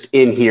I'm just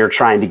in here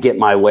trying to get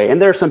my way.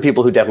 And there are some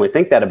people who definitely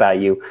think that about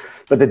you,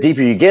 but the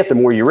deeper you get, the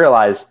more you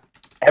realize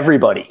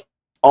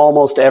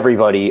almost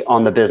everybody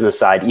on the business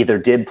side either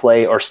did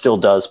play or still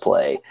does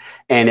play.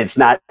 And it's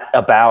not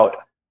about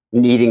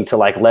needing to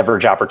like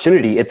leverage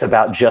opportunity. It's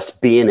about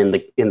just being in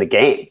the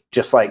game,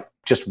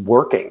 just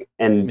working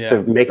and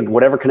making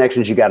whatever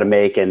connections you got to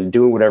make and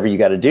doing whatever you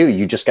got to do.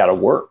 You just got to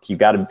work. You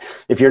got to,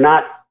 if you're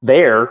not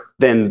there,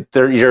 then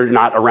you're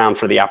not around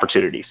for the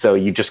opportunity. So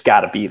you just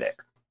got to be there.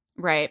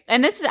 Right.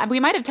 And this is, we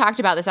might have talked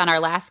about this on our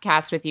last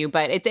cast with you,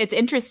 but it's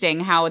interesting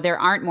how there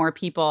aren't more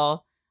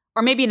people,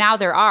 or maybe now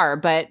there are,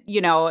 but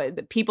you know,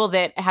 people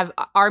that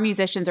are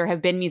musicians or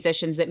have been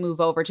musicians that move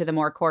over to the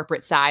more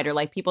corporate side, or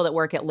like people that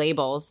work at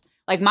labels.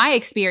 Like my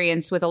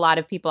experience with a lot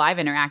of people I've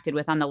interacted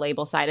with on the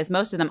label side is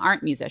most of them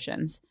aren't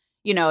musicians.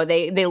 You know,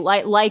 they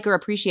like or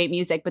appreciate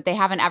music, but they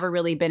haven't ever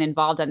really been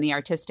involved on the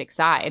artistic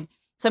side.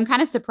 So I'm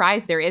kind of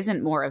surprised there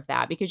isn't more of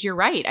that, because you're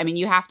right. I mean,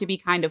 you have to be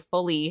kind of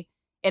fully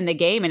in the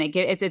game, and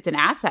it's an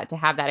asset to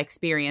have that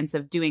experience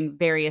of doing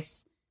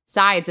various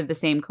sides of the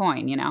same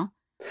coin, you know?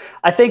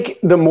 I think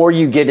the more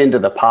you get into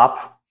the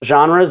pop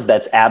genres,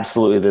 that's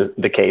absolutely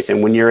the case.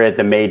 And when you're at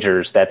the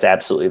majors, that's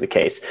absolutely the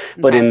case.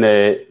 But in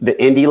the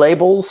indie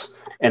labels,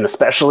 and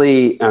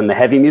especially on the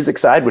heavy music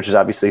side, which is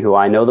obviously who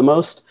I know the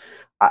most,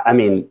 I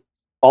mean,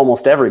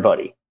 almost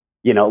everybody,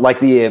 you know,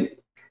 like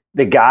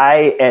the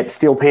guy at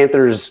Steel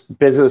Panther's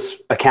business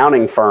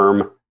accounting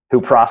firm who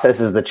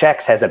processes the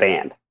checks has a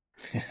band.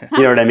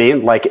 You know what I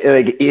mean? Like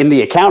in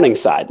the accounting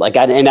side, like,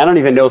 I don't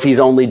even know if he's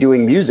only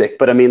doing music,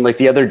 but I mean, like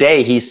the other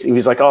day he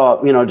was like, oh,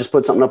 you know, just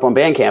put something up on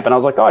Bandcamp. And I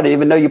was like, oh, I didn't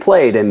even know you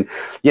played. And,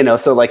 you know,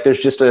 so like, there's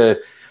just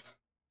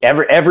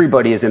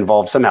everybody is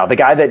involved somehow. The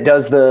guy that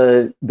does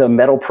the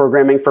metal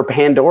programming for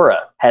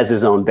Pandora has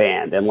his own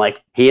band. And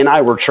like, he and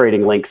I were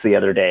trading links the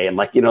other day. And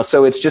like, you know,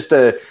 so it's just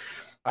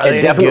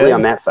definitely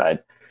on that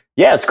side.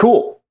 Yeah, it's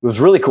cool. It was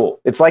really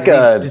cool. It's like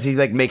does he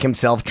like make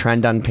himself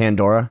trend on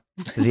Pandora?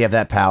 Does he have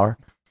that power?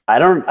 I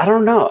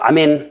don't know. I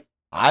mean,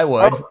 I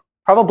would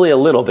probably a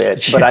little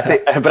bit, but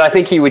I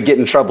think he would get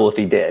in trouble if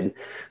he did.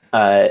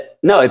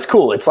 No, it's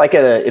cool. It's like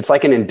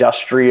an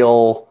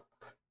industrial,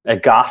 a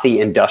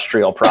gothy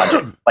industrial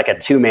project, like a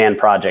 2-man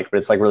project, but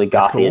it's like really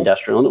gothy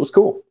industrial, and it was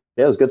cool.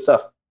 Yeah, it was good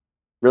stuff.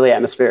 Really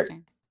atmospheric.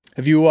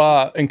 Have you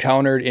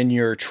encountered in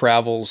your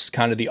travels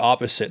kind of the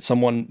opposite?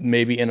 Someone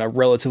maybe in a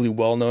relatively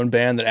well-known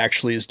band that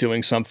actually is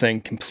doing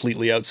something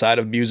completely outside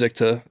of music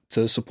to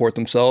support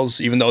themselves,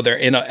 even though they're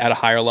at a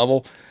higher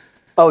level?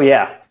 Oh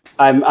yeah.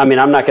 I mean,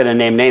 I'm not going to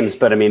name names,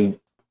 but I mean,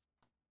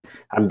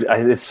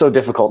 it's so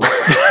difficult.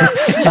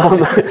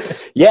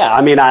 Yeah.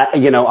 I mean,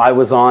 I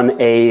was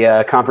on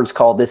a conference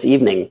call this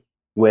evening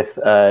with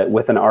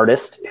an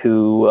artist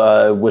who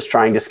was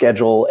trying to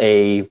schedule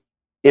a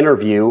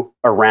interview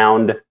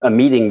around a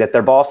meeting that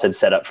their boss had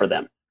set up for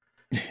them.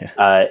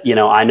 You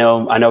know, I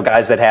know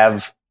guys that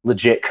have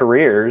legit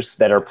careers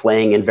that are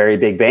playing in very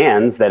big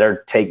bands that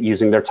are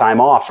using their time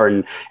off,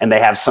 and they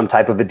have some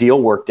type of a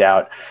deal worked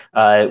out.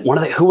 One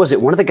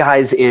of the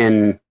guys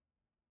in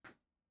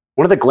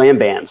one of the glam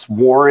bands,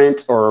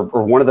 Warrant, or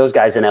one of those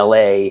guys in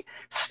LA,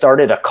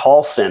 started a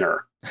call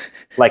center,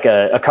 like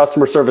a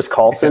customer service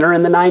call center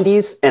in the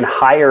 90s, and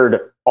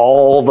hired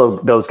all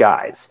those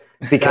guys.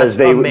 Because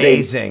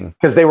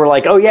because they were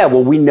like, oh yeah,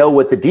 well, we know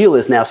what the deal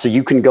is now, so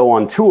you can go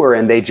on tour.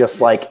 And they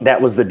just like,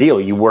 that was the deal.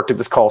 You worked at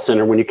this call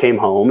center when you came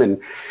home,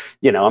 and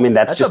you know, I mean,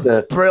 that's just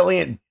a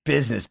brilliant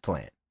business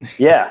plan.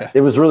 Yeah, it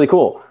was really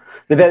cool.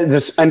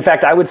 In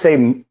fact, I would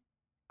say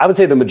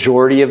the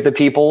majority of the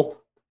people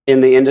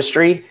in the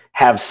industry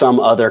have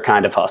some other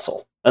kind of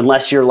hustle,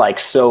 unless you're like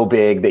so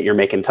big that you're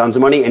making tons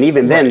of money. And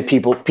even then,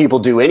 people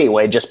do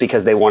anyway, just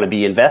because they want to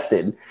be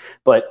invested.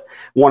 But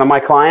one of my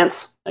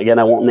clients, again,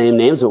 I won't name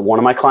names, but one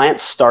of my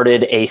clients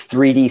started a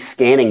 3D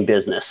scanning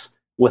business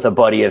with a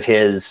buddy of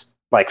his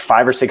like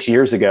 5 or 6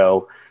 years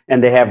ago.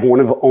 And they have one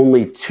of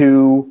only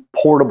 2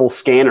 portable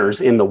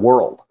scanners in the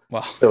world.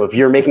 Wow. So if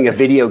you're making a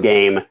video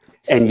game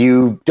and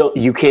you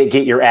can't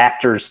get your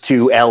actors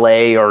to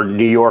LA or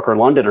New York or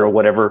London or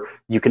whatever,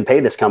 you can pay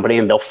this company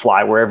and they'll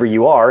fly wherever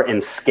you are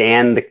and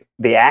scan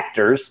the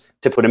actors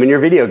to put them in your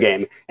video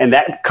game. And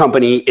that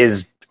company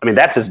is, I mean,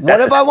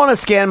 what if I want to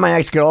scan my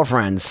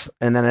ex-girlfriends,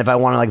 and then if I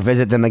want to like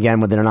visit them again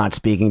when they're not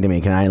speaking to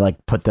me, can I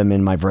like put them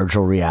in my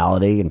virtual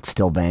reality and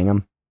still bang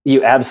them?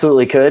 You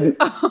absolutely could.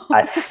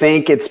 I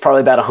think it's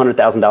probably about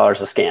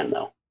 $100,000 a scan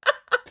though.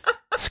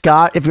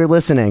 Scott, if you're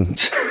listening,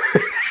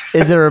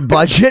 is there a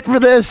budget for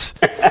this?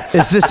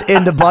 Is this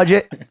in the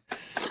budget?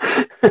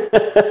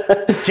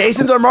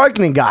 Jason's our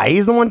marketing guy.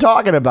 He's the one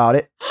talking about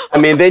it. I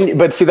mean,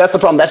 but see, that's the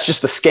problem. That's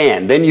just the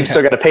scan. Then you've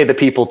still got to pay the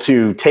people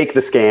to take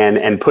the scan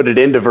and put it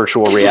into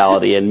virtual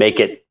reality and make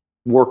it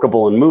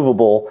workable and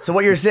movable. So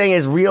what you're saying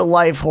is real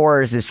life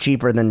horse is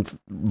cheaper than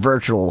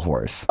virtual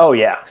horse. Oh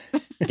yeah.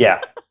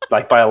 Yeah.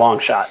 Like by a long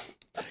shot.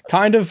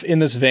 Kind of in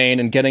this vein,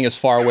 and getting as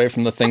far away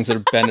from the things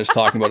that Ben is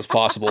talking about as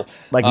possible.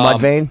 Like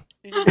Mudvayne?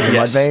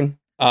 Yes. Mudvayne?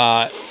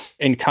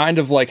 And kind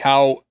of like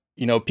how,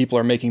 you know, people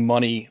are making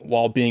money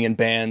while being in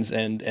bands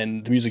and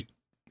the music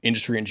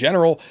industry in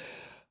general.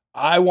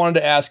 I wanted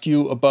to ask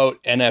you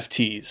about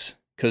NFTs,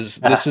 because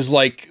this is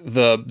like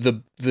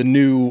the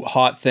new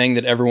hot thing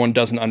that everyone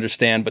doesn't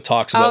understand but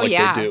talks about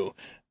they do.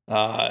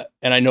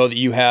 And I know that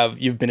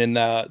you've been in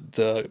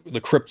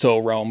the crypto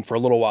realm for a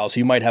little while, so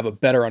you might have a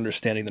better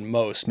understanding than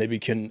most. Maybe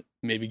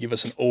give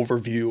us an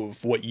overview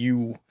of what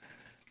you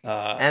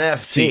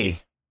NFT. See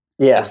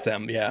Yeah. as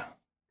them. Yeah.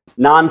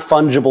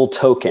 Non-fungible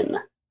token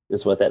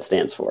is what that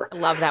stands for. I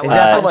love that Is word.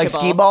 that for like Fungible.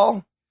 skee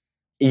ball?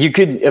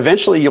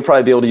 You'll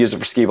probably be able to use it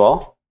for skee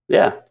ball.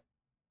 Yeah.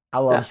 I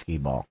love skee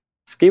ball.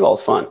 Skee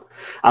ball's fun.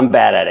 I'm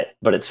bad at it,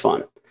 but it's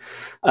fun.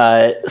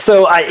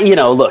 So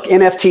look,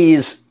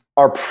 NFTs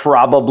are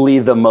probably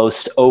the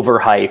most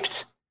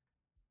overhyped,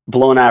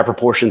 blown out of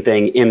proportion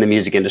thing in the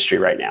music industry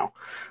right now.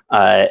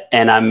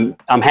 And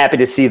I'm happy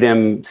to see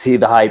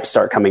the hype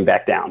start coming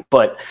back down.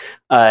 But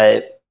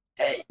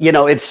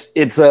it's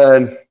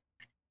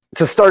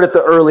to start at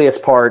the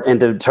earliest part and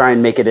to try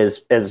and make it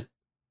as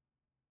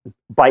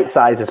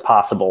bite-sized as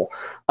possible.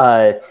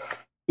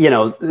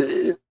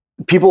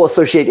 People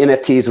associate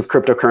NFTs with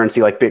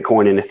cryptocurrency like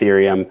Bitcoin and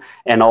Ethereum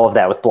and all of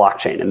that with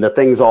blockchain. And the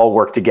things all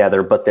work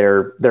together, but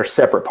they're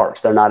separate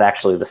parts. They're not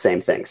actually the same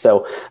thing.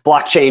 So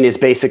blockchain is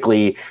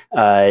basically,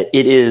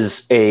 it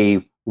is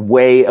a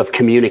way of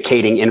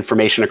communicating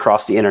information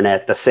across the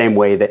internet the same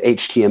way that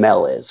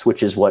HTML is,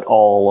 which is what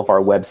all of our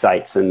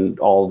websites and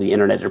all the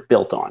internet are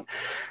built on.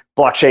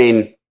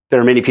 Blockchain, there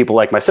are many people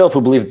like myself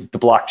who believe that the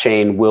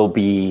blockchain will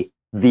be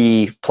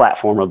the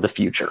platform of the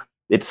future.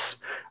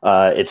 It's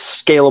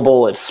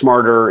scalable, it's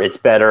smarter, it's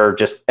better.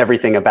 Just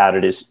everything about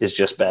it is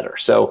just better.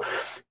 So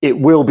it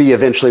will be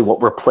eventually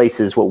what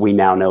replaces what we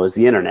now know as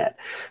the internet.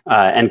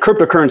 And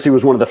cryptocurrency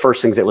was one of the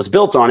first things that was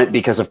built on it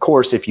because, of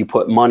course, if you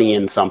put money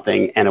in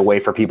something and a way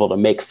for people to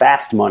make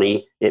fast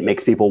money, it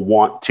makes people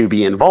want to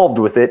be involved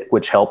with it,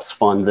 which helps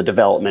fund the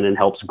development and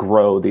helps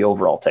grow the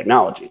overall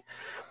technology.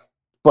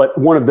 But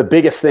one of the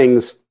biggest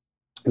things,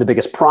 the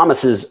biggest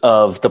promises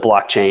of the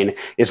blockchain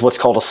is what's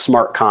called a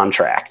smart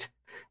contract.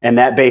 And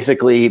that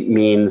basically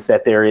means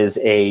that there is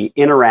a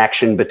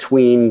interaction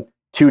between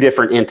two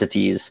different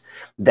entities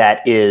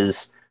that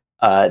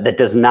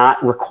does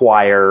not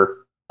require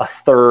a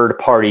third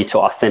party to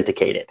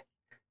authenticate it.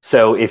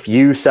 So if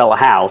you sell a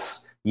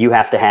house, you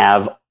have to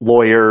have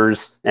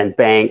lawyers and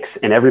banks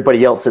and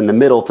everybody else in the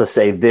middle to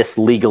say this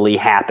legally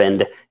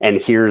happened and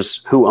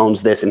here's who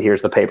owns this and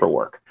here's the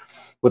paperwork.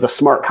 With a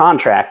smart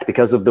contract,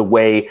 because of the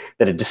way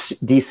that a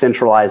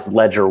decentralized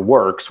ledger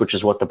works, which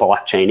is what the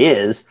blockchain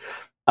is,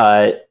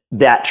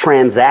 that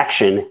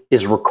transaction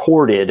is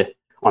recorded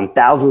on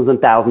thousands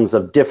and thousands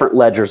of different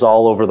ledgers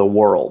all over the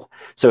world.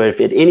 So if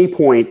at any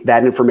point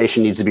that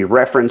information needs to be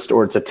referenced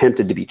or it's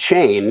attempted to be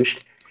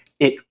changed,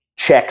 it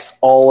checks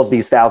all of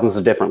these thousands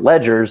of different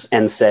ledgers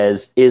and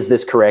says, is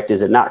this correct?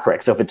 Is it not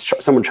correct? So if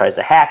someone tries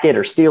to hack it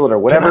or steal it or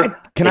whatever.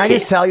 Can I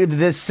just tell you that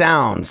this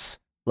sounds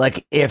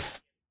like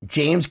if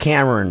James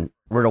Cameron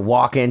were to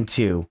walk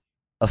into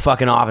a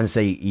fucking office and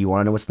say, you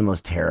want to know what's the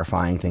most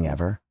terrifying thing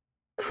ever?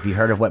 Have you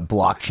heard of what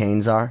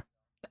blockchains are?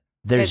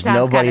 There's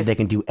nobody that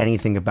can do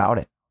anything about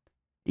it.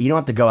 You don't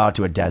have to go out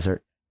to a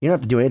desert. You don't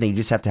have to do anything. You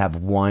just have to have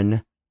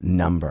one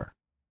number.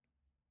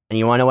 And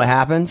you want to know what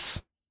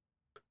happens?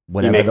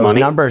 Whatever those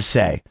numbers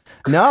say.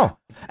 No.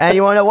 And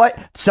you want to know what?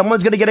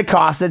 Someone's going to get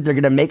accosted. They're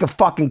going to make a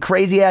fucking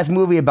crazy ass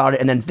movie about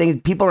it. And then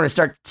people are going to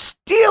start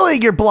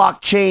stealing your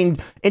blockchain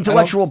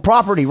intellectual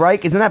property,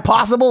 right? Isn't that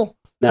possible?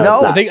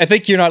 No. I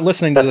think you're not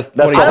listening to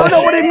what I don't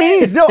know what it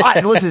means. No,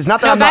 listen, it's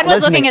not that I'm not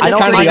listening. I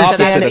don't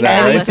understand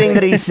anything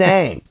that he's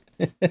saying.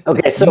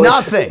 Okay, so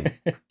nothing.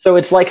 So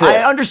it's like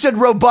this. I understood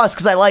robust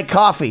because I like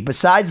coffee.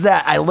 Besides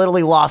that, I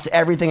literally lost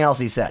everything else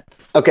he said.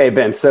 Okay,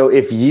 Ben. So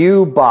if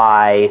you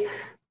buy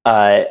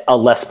a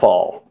Les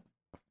Paul,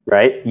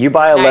 right? You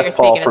buy a Les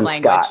Paul from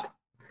Scott,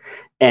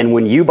 and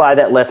when you buy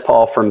that Les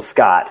Paul from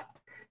Scott,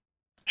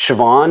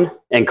 Siobhan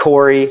and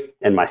Corey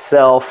and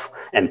myself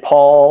and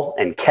Paul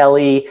and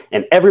Kelly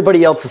and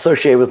everybody else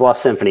associated with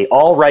Lost Symphony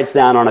all writes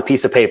down on a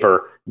piece of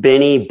paper,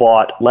 Benny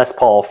bought Les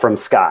Paul from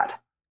Scott,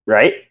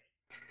 right?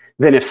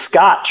 Then if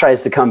Scott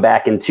tries to come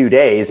back in 2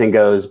 days and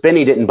goes,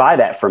 Benny didn't buy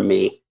that from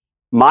me,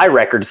 my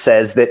record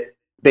says that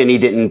Benny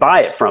didn't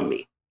buy it from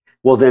me.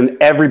 Well, then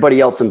everybody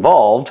else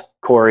involved,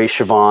 Corey,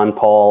 Siobhan,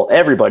 Paul,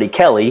 everybody,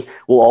 Kelly,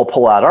 will all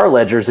pull out our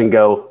ledgers and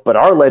go, but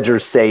our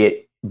ledgers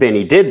say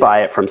Benny did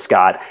buy it from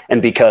Scott. And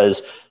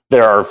because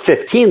there are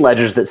 15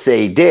 ledgers that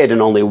say he did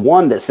and only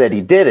one that said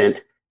he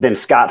didn't, then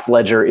Scott's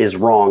ledger is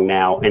wrong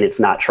now and it's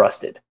not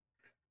trusted.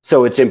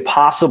 So it's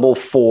impossible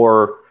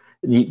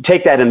you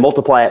take that and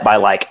multiply it by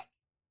like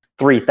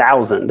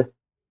 3,000.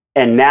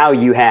 And now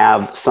you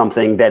have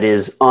something that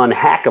is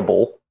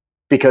unhackable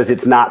because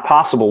it's not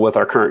possible with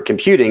our current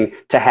computing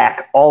to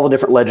hack all the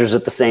different ledgers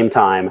at the same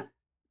time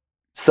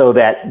so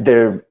that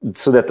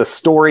the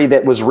story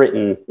that was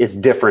written is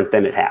different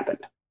than it happened.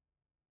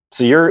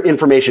 So your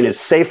information is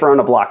safer on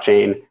a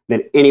blockchain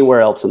than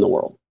anywhere else in the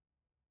world.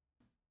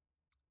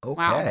 Okay.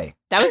 Wow.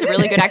 That was a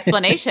really good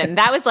explanation.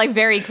 That was like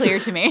very clear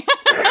to me.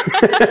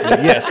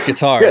 Yes,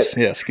 guitars.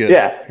 Good. Yes, good.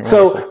 Yeah.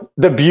 So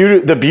the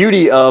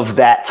beauty of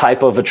that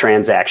type of a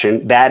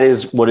transaction, that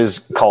is what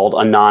is called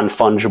a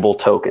non-fungible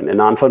token. A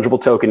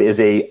non-fungible token is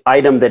a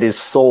item that is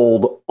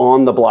sold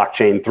on the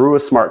blockchain through a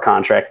smart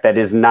contract that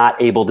is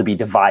not able to be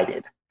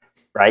divided.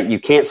 Right? You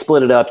can't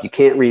split it up. You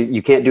can't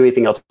do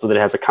anything else with it. It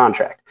has a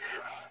contract.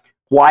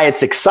 Why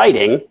it's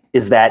exciting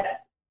is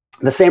that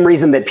the same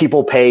reason that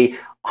people pay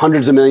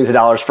hundreds of millions of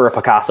dollars for a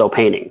Picasso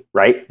painting,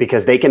 right?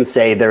 Because they can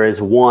say there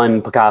is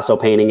one Picasso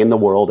painting in the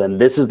world and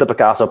this is the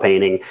Picasso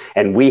painting.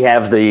 And we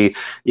have the,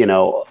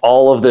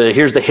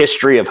 here's the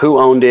history of who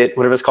owned it,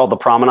 whatever it's called, the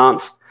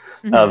provenance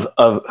of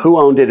who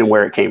owned it and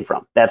where it came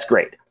from. That's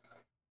great.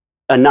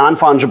 A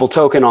non-fungible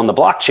token on the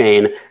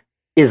blockchain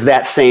is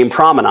that same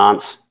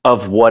provenance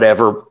of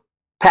whatever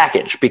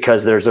package,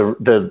 because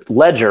the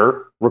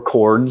ledger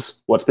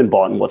records what's been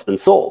bought and what's been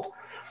sold.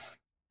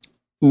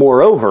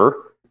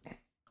 Moreover,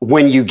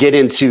 when you get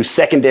into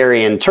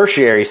secondary and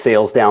tertiary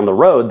sales down the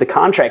road, the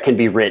contract can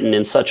be written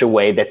in such a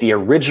way that the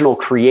original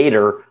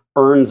creator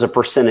earns a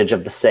percentage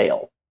of the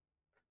sale.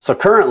 So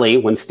currently,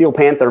 when Steel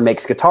Panther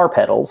makes guitar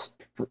pedals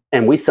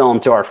and we sell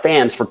them to our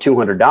fans for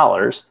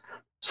 $200,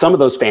 some of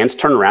those fans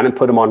turn around and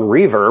put them on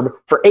Reverb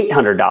for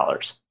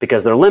 $800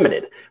 because they're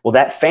limited. Well,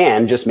 that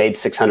fan just made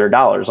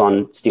 $600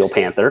 on Steel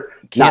Panther.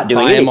 Not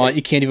doing anything.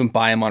 You can't even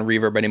buy them on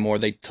Reverb anymore.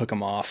 They took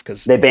them off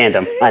because they banned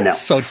them. I know.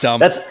 So dumb.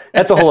 That's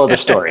a whole other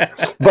story.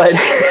 But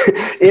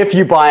if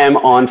you buy them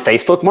on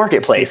Facebook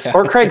Marketplace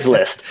or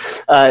Craigslist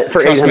for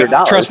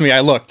 $800, trust me,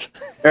 I looked.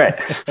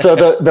 Right. So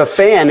the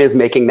fan is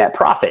making that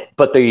profit,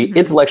 but the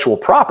intellectual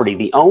property,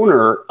 the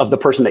owner of the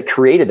person that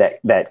created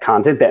that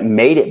content, that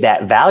made it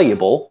that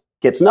valuable,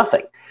 gets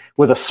nothing.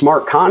 With a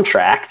smart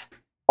contract,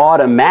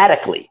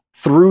 automatically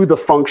through the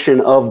function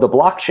of the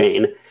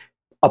blockchain,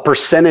 a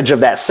percentage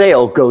of that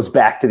sale goes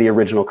back to the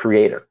original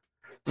creator.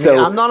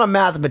 So I'm not a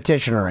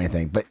mathematician or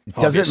anything, but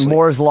doesn't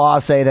Moore's law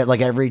say that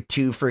like every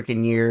 2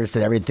 freaking years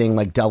that everything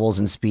like doubles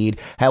in speed?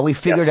 Have we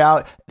figured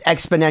out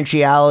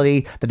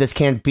exponentiality, that this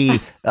can't be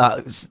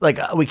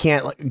we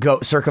can't go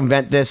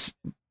circumvent this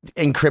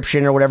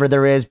encryption or whatever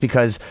there is,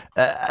 because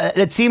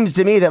it seems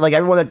to me that like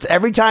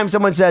every time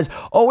someone says,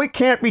 oh, it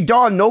can't be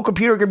done, no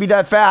computer can be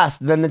that fast,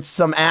 then it's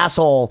some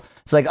asshole.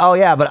 It's like, oh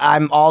yeah, but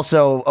I'm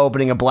also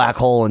opening a black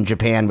hole in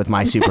Japan with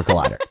my super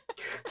collider.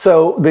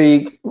 So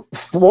the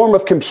form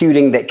of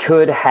computing that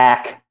could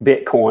hack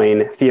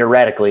Bitcoin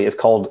theoretically is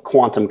called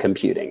quantum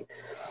computing.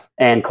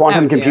 And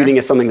quantum computing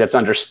is something that's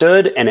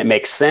understood and it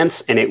makes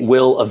sense and it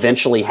will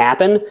eventually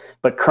happen.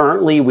 But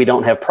currently we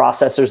don't have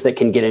processors that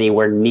can get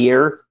anywhere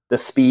near the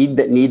speed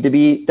that need to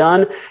be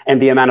done,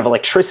 and the amount of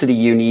electricity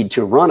you need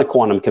to run a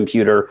quantum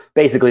computer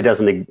basically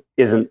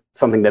isn't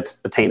something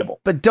that's attainable.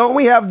 But don't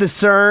we have the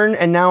CERN,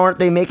 and now aren't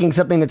they making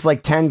something that's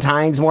like 10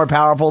 times more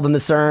powerful than the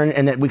CERN,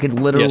 and that we could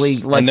literally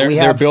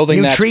they're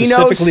building that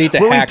specifically to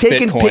hack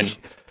Bitcoin.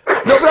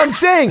 No, but I'm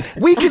saying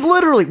we could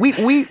literally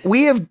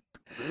we have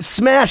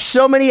smash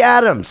so many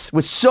atoms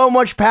with so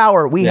much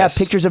power. We have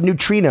pictures of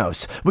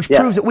neutrinos, which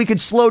proves that we could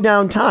slow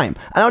down time.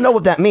 I don't know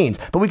what that means,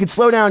 but we could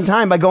slow down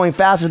time by going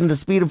faster than the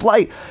speed of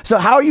light. So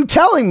how are you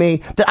telling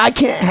me that I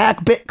can't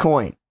hack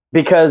Bitcoin?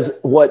 Because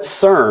what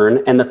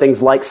CERN and the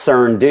things like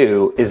CERN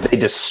do is they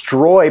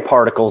destroy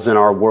particles in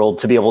our world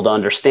to be able to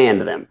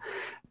understand them.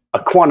 A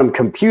quantum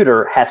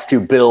computer has to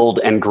build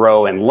and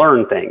grow and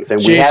learn things.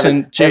 And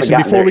Jason,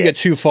 before we get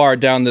too far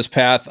down this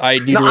path, I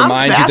need to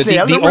remind you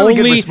that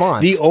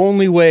the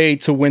only way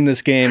to win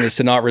this game is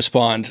to not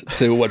respond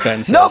to what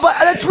Ben says. No, but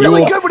that's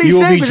really good what he's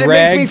saying, because it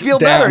makes me feel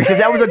better, because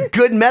that was a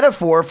good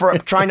metaphor for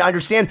trying to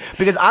understand,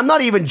 because I'm not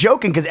even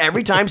joking, because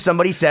every time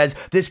somebody says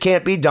this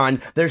can't be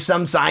done, there's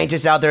some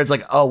scientist out there that's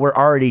like, oh, we're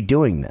already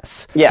doing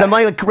this. Yeah.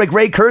 Somebody like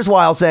Ray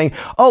Kurzweil saying,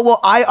 oh, well,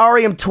 I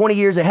already am 20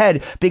 years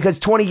ahead, because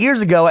 20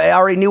 years ago, I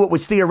already knew it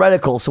was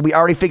theoretical, so we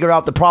already figured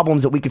out the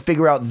problems that we could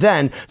figure out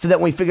then, so that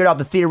when we figured out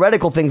the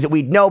theoretical things that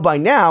we know by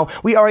now,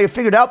 we already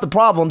figured out the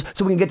problems,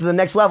 so we can get to the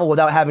next level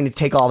without having to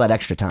take all that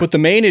extra time. But the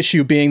main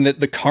issue being that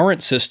the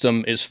current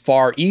system is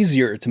far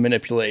easier to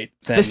manipulate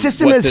than the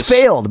system has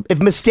failed. If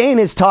Mustaine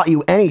has taught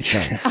you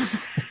anything.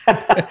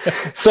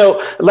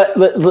 So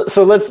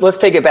let's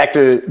take it back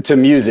to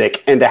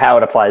music and to how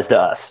it applies to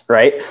us,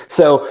 right?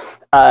 So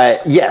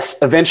yes,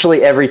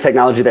 eventually every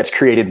technology that's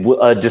created,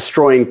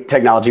 destroying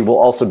technology will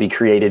also be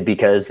created,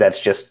 because that's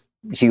just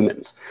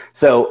humans.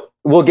 So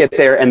we'll get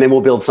there and then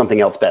we'll build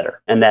something else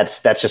better. And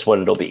that's just what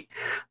it'll be.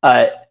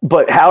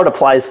 But how it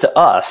applies to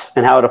us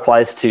and how it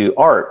applies to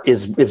art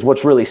is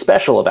what's really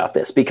special about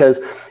this.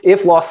 Because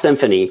if Lost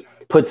Symphony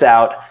puts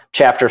out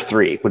Chapter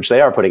 3, which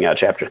they are putting out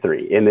Chapter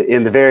 3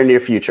 in the very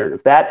near future, and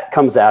if that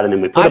comes out and then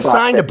we put a box set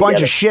signed a bunch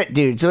together, of shit,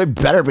 dude, so it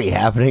better be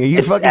happening. Are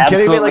you fucking kidding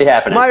me? Absolutely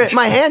happening.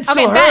 My hand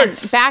still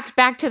hurts.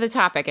 Back to the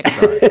topic.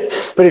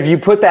 But if you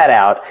put that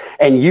out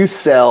and you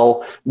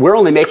sell, we're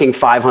only making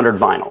 500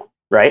 vinyl,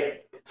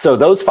 right? So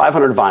those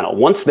 500 vinyl,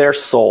 once they're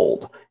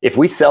sold, if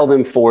we sell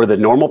them for the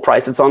normal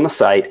price that's on the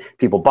site,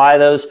 people buy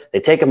those, they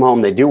take them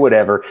home, they do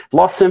whatever.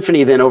 Lost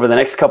Symphony then over the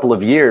next couple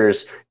of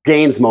years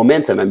gains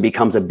momentum and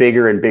becomes a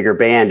bigger and bigger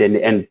band,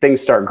 and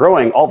things start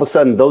growing. All of a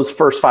sudden, those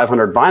first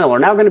 500 vinyl are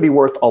now going to be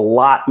worth a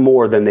lot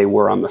more than they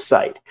were on the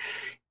site.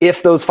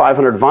 If those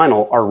 500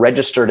 vinyl are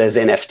registered as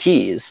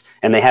NFTs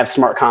and they have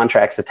smart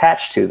contracts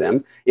attached to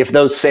them, if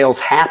those sales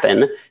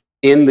happen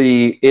on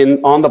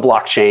the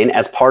blockchain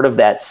as part of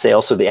that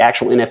sale, so the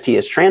actual NFT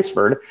is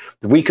transferred,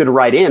 we could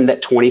write in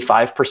that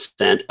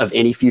 25% of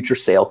any future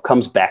sale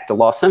comes back to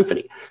Lost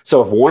Symphony.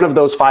 So if one of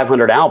those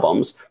 500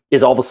 albums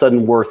is all of a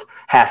sudden worth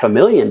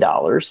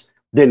 $500,000,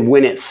 then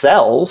when it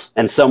sells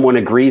and someone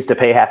agrees to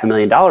pay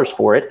 $500,000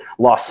 for it,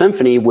 Lost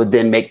Symphony would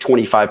then make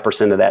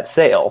 25% of that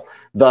sale,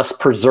 thus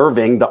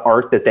preserving the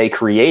art that they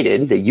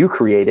created, that you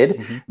created,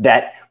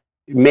 that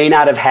may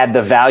not have had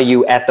the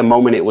value at the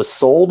moment it was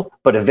sold,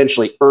 but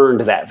eventually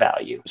earned that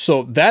value.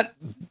 So that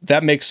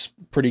makes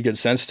pretty good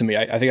sense to me.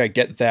 I think I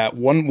get that.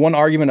 One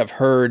argument I've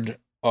heard,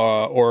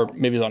 or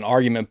maybe it's not an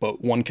argument,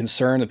 but one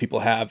concern that people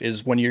have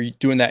is when you're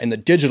doing that in the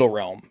digital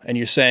realm and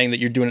you're saying that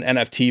you're doing an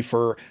NFT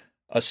for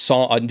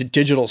a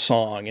digital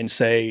song, and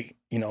say,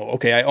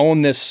 okay, I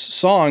own this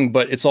song,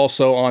 but it's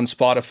also on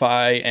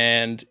Spotify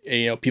and,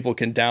 people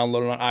can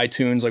download it on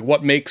iTunes. Like,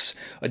 what makes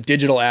a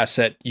digital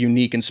asset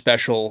unique and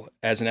special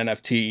as an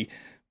NFT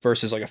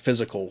versus like a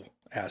physical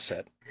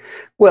asset?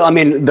 Well, I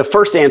mean, the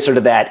first answer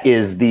to that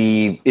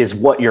is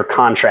what your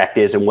contract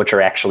is and what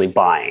you're actually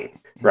buying,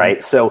 right?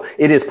 Mm-hmm. So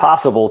it is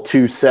possible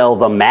to sell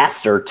the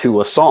master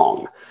to a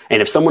song.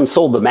 And if someone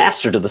sold the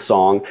master to the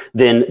song,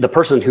 then the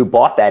person who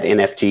bought that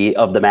NFT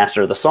of the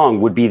master of the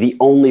song would be the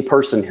only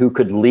person who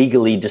could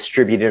legally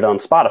distribute it on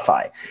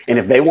Spotify. And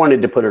if they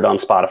wanted to put it on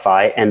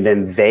Spotify and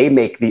then they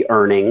make the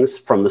earnings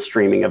from the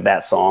streaming of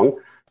that song,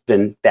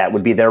 then that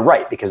would be their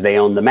right because they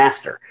own the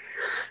master.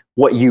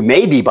 What you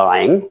may be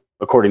buying,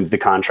 according to the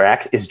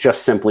contract, is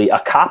just simply a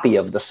copy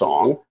of the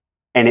song,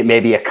 and it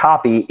may be a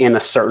copy in a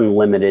certain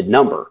limited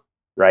number,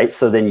 right?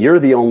 So then you're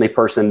the only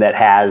person that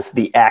has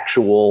the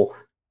actual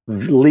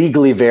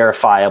legally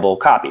verifiable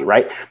copy,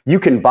 right? You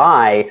can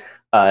buy,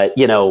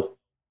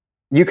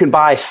 you can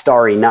buy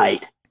Starry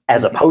Night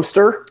as a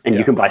poster, and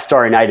you can buy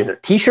Starry Night as a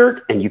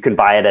T-shirt, and you can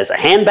buy it as a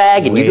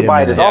handbag, and you can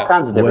buy it as all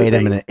kinds of different things. Wait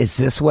a minute. Is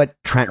this what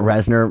Trent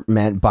Reznor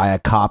meant by a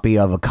copy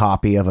of a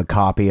copy of a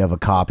copy of a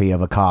copy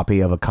of a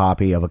copy of a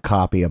copy of a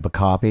copy of a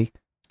copy?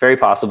 Very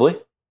possibly.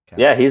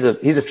 Okay. Yeah, he's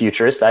a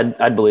futurist.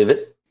 I'd believe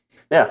it.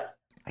 Yeah.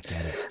 I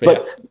get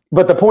it.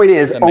 But the point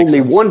is,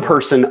 only one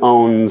person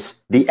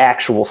owns the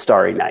actual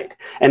Starry Night.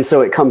 And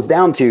so it comes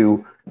down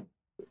to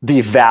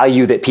the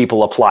value that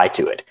people apply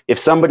to it. If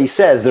somebody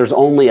says there's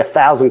only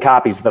 1,000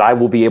 copies that I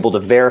will be able to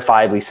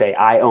verifiably say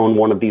I own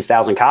one of these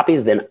 1,000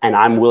 copies, and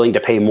I'm willing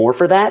to pay more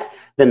for that,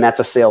 then that's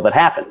a sale that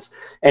happens.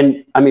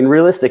 And I mean,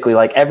 realistically,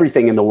 like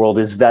everything in the world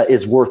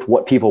is worth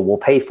what people will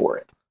pay for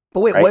it.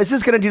 But wait, right? What is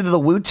this going to do to the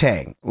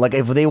Wu-Tang? Like,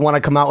 if they want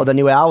to come out with a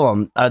new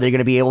album, are they going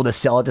to be able to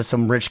sell it to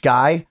some rich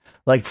guy?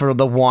 Like for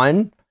the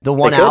one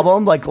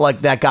album, like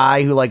that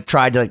guy who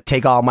tried to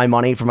take all my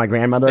money from my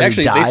grandmother.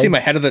 Actually, they seem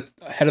ahead of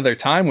their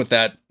time with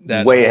that.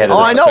 Way ahead of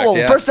their I know.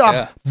 Well, first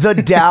off, the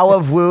Tao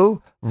of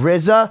Wu,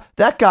 RZA,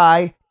 that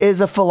guy is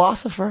a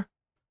philosopher.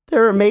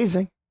 They're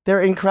amazing.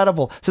 They're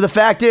incredible. So the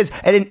fact is,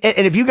 and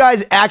if you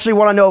guys actually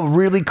want to know a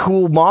really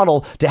cool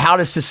model to how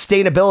to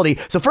sustainability.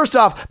 So first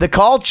off, the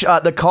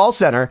call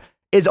center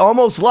is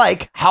almost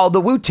like how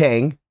the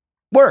Wu-Tang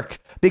work.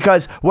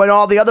 Because when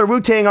all the other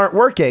Wu-Tang aren't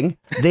working,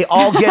 they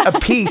all get a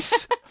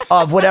piece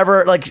of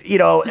whatever,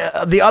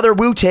 the other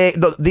Wu-Tang,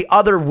 the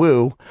other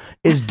Wu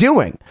is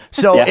doing.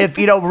 So if,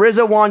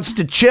 RZA wants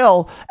to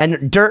chill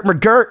and Dirt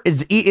McGirt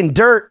is eating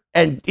dirt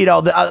and,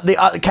 the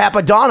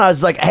Capadonna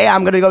is like, hey,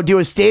 I'm going to go do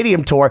a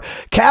stadium tour.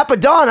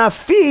 Capadonna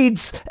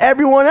feeds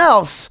everyone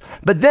else.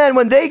 But then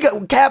when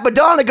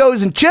Capadonna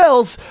goes and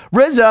chills,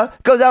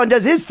 RZA goes out and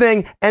does his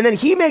thing, and then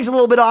he makes a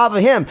little bit off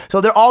of him. So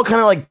they're all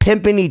kind of like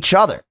pimping each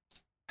other.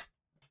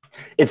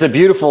 It's a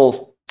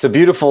beautiful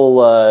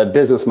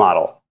business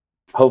model.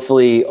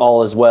 Hopefully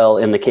all is well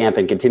in the camp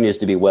and continues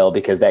to be well,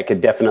 because that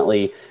could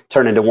definitely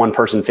turn into one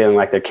person feeling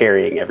like they're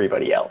carrying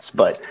everybody else.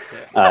 But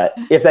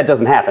if that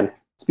doesn't happen,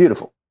 it's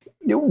beautiful.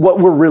 What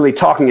we're really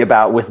talking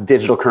about with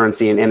digital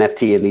currency and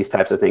NFT and these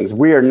types of things,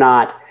 we are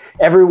not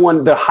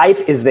everyone. The hype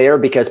is there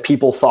because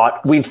people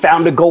thought we've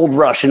found a gold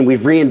rush and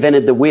we've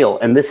reinvented the wheel.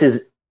 And this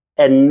is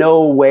in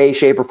no way,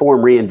 shape, or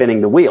form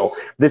reinventing the wheel.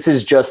 This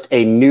is just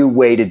a new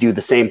way to do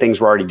the same things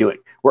we're already doing.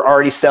 We're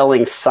already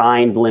selling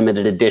signed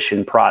limited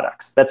edition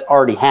products. That's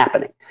already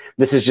happening.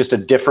 This is just a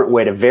different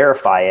way to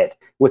verify it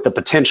with the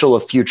potential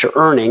of future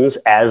earnings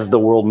as the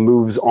world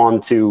moves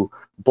on to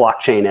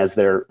blockchain as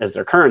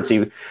their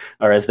currency,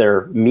 or as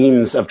their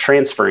means of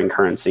transferring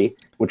currency,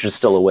 which is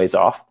still a ways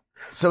off.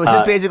 So is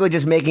this basically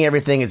just making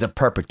everything as a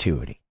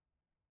perpetuity?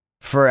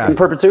 forever. In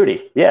perpetuity.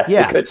 Yeah.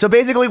 Yeah. So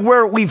basically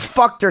where we've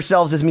fucked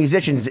ourselves as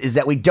musicians is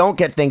that we don't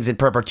get things in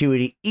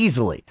perpetuity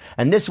easily.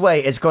 And this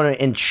way it's going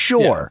to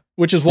ensure.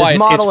 Which is why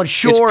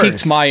it's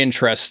piqued my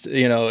interest.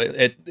 You know,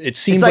 it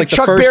seems like the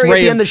Chuck first Berry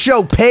at the end of the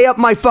show, pay up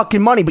my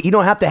fucking money, but you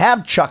don't have to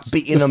have Chuck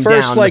beating them down in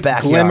the backyard.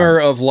 First glimmer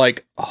of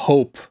like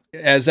hope,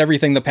 as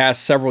everything the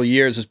past several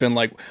years has been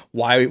like,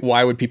 why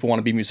would people want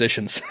to be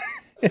musicians?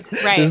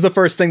 Right. This is the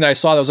first thing that I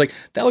saw that was like,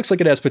 that looks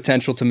like it has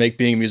potential to make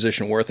being a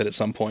musician worth it at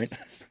some point.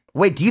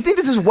 Wait, do you think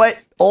this is what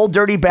Old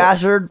Dirty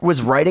Bastard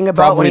was writing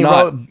about Probably when he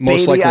not. wrote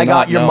Most Baby, likely I Got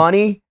not, Your no.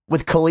 Money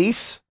with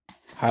Khalees?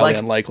 Highly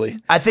unlikely.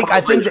 I think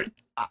that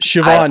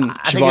Siobhan,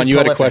 I think Siobhan, it's you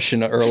had a prolific.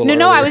 question earlier.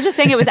 No, I was just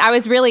saying I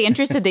was really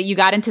interested that you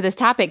got into this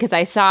topic because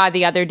I saw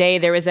the other day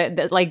there was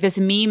this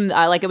meme,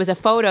 like it was a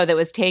photo that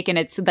was taken.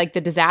 It's like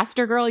the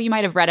disaster girl. You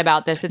might have read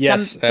about this. It's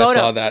Yes, some photo I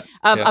saw that.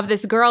 of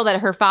this girl that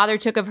her father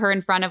took of her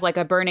in front of like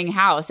a burning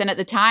house. And at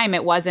the time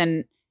it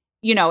wasn't,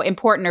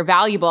 important or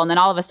valuable. And then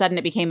all of a sudden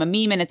it became a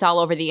meme and it's all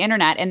over the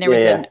internet. And there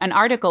was an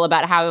article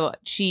about how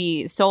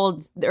she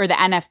sold, or the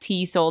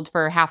NFT sold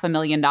for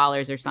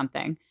 $500,000 or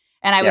something.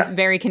 And I was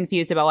very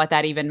confused about what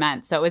that even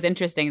meant. So it was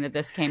interesting that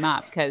this came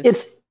up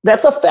because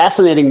that's a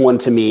fascinating one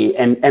to me.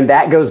 And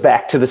that goes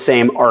back to the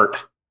same art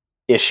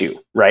issue,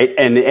 right?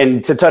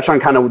 And to touch on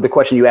kind of the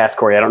question you asked,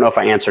 Corey, I don't know if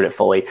I answered it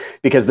fully,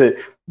 because the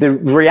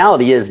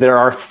reality is there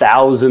are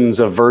thousands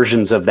of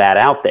versions of that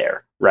out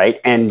there,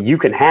 right? And you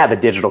can have a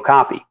digital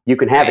copy. You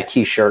can have a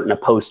t-shirt and a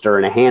poster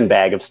and a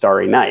handbag of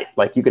Starry Night.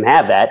 Like you can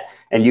have that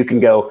and you can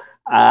go,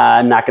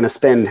 I'm not going to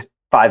spend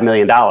 $5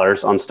 million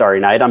on Starry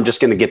Night. I'm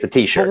just going to get the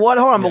t-shirt.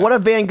 But what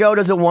if Van Gogh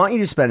doesn't want you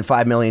to spend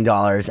 $5 million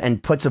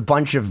and puts a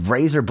bunch of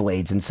razor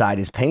blades inside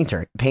his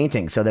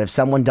painting so that if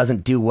someone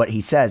doesn't do what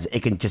he says,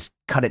 it can just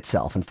cut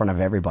itself in front of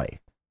everybody?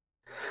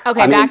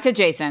 Okay, back to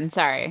Jason.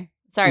 Sorry.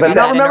 But about now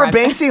that remember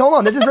interruption. Banksy? Hold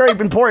on. This is very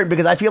important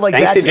because I feel like Banksy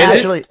that's did it?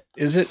 actually...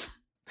 Is it?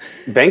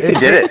 Banksy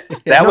did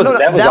it. That was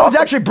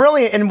awesome. actually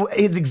brilliant. And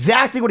it's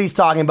exactly what he's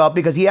talking about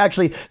because he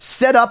actually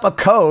set up a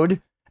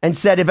code and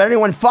said, if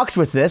anyone fucks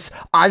with this,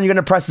 I'm going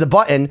to press the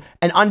button.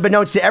 And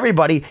unbeknownst to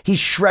everybody, he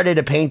shredded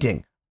a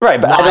painting. Right,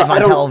 but live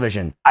on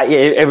television.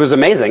 It was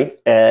amazing,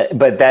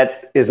 but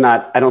that is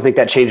not. I don't think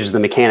that changes the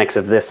mechanics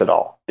of this at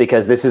all,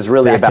 because this is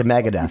really Back about to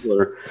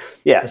Megadeth.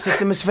 The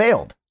system has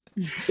failed.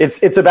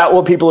 It's about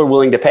what people are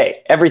willing to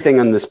pay.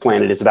 Everything on this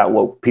planet is about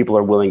what people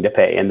are willing to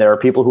pay, and there are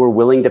people who are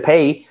willing to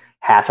pay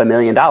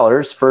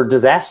 $500,000 for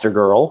Disaster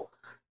Girl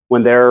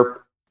when there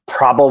are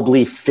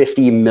probably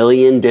 50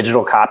 million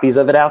digital copies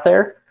of it out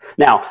there.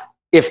 Now,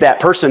 if that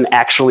person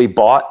actually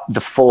bought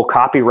the full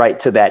copyright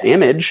to that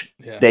image,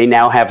 they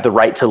now have the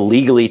right to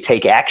legally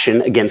take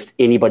action against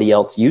anybody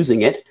else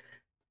using it.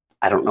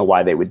 I don't know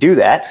why they would do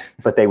that,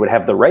 but they would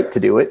have the right to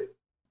do it.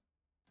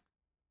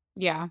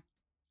 Yeah.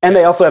 And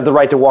they also have the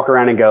right to walk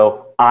around and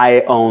go,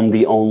 I own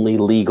the only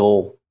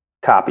legal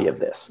copy of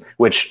this,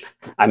 which,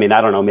 I mean,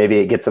 I don't know, maybe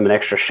it gets them an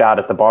extra shot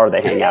at the bar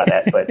they hang out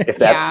at, but if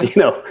that's,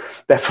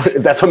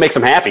 that's what makes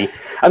them happy.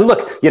 I mean,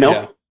 look,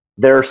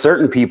 there are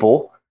certain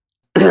people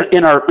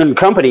in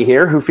company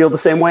here who feel the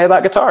same way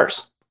about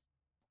guitars.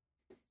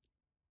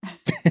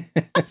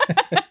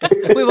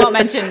 We won't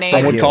mention names.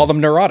 Some would call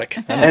them neurotic.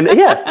 And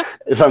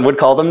some would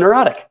call them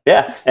neurotic.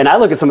 Yeah. And I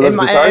look at some of those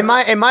guitars.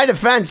 In my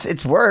defense,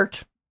 it's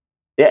worked.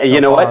 Yeah. You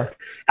know what?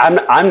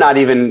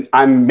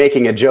 I'm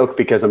making a joke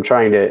because I'm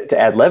trying to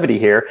add levity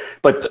here.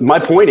 But my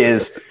point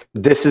is,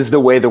 this is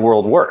the way the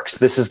world works.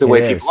 This is the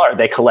way people are.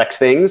 They collect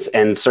things,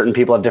 and certain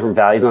people have different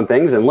values on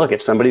things. And look,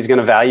 if somebody's going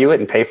to value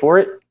it and pay for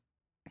it,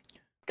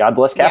 God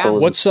bless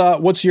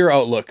capitalism. What's your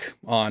outlook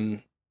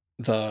on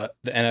the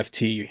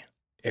NFT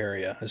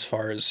area as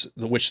far as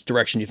which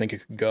direction you think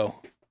it could go?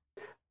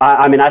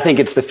 I mean, I think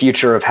it's the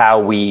future of how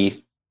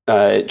we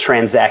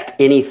transact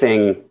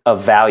anything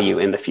of value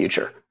in the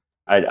future.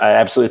 I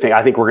absolutely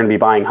think we're going to be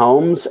buying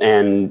homes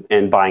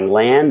and buying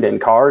land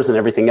and cars and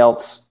everything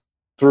else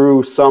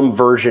through some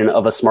version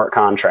of a smart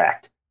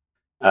contract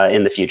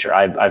in the future.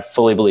 I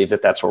fully believe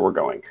that that's where we're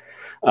going.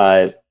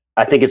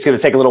 I think it's going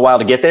to take a little while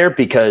to get there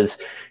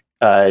because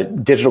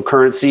digital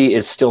currency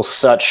is still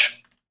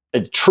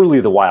truly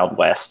the Wild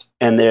West,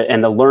 and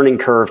the learning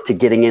curve to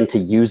getting into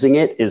using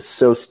it is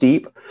so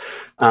steep.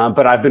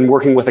 But I've been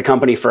working with a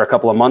company for a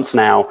couple of months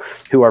now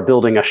who are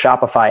building a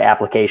Shopify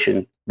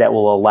application that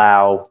will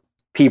allow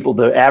people,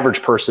 the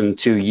average person,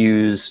 to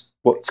use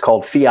what's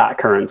called fiat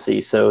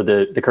currency. So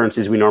the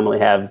currencies we normally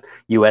have,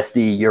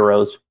 USD,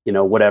 euros,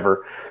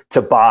 whatever,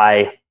 to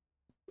buy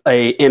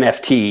a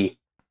NFT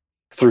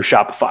through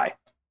Shopify.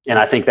 And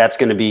I think that's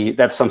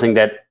something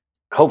that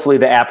hopefully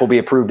the app will be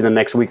approved in the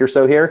next week or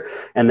so here.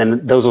 And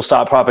then those will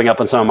stop popping up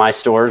in some of my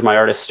stores, my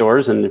artist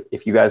stores. And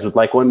if you guys would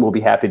like one, we'll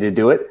be happy to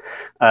do it.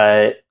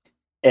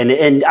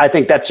 And I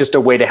think that's just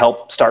a way to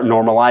help start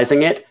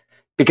normalizing it,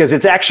 because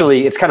it's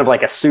kind of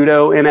like a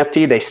pseudo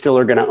NFT. They still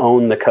are going to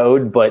own the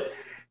code, but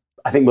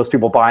I think most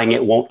people buying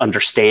it won't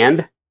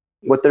understand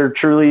what they're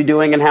truly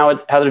doing and how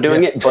they're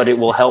doing it, but it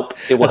will help.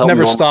 It will It's help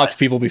never normalize. stopped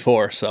people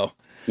before. So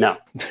No.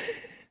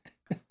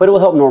 but it will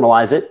help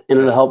normalize it, and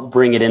it'll help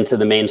bring it into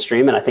the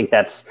mainstream. And I think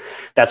that's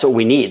what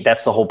we need.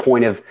 That's the whole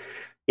point of,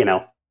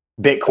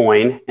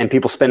 Bitcoin and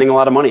people spending a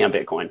lot of money on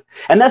Bitcoin.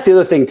 And that's the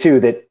other thing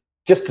too, that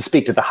just to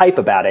speak to the hype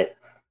about it,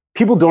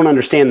 people don't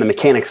understand the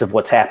mechanics of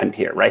what's happened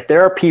here, right?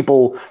 There are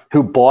people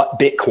who bought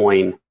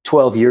Bitcoin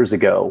 12 years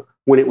ago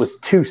when it was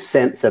 2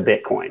 cents a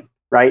Bitcoin,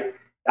 right?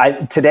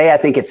 Today, I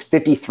think it's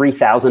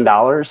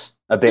 $53,000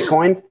 a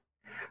Bitcoin.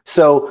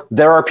 So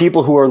there are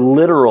people who are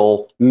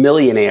literal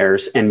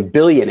millionaires and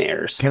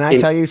billionaires. Can I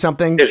tell you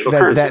something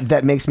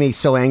that makes me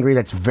so angry?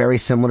 That's very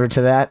similar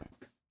to that.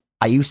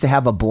 I used to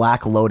have a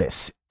Black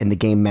Lotus in the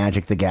game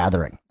Magic the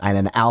Gathering. I had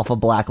an Alpha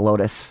Black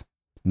Lotus,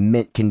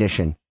 mint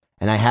condition.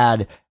 And I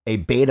had a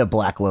Beta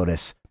Black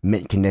Lotus,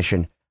 mint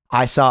condition.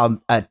 I saw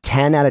a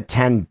 10 out of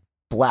 10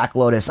 Black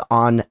Lotus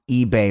on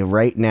eBay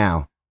right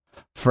now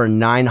for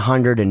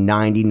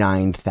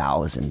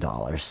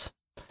 $999,000.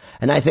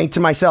 And I think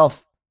to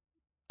myself,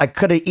 I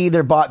could have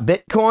either bought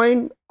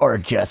Bitcoin or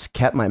just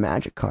kept my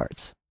Magic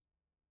cards.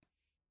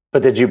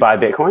 But did you buy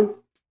Bitcoin?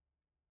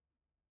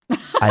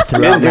 I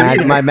threw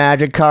out my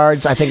Magic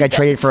cards. I think I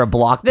traded for a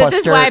Blockbuster. This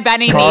is why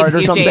Benny needs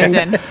you,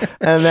 Jason.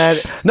 And then,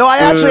 no,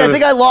 I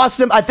think I lost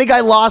them. I think I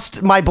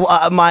lost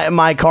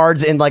my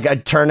cards in like a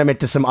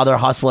tournament to some other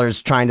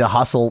hustlers trying to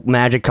hustle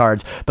Magic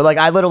cards. But like,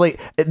 I literally,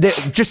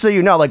 just so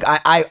you know, like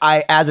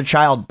I as a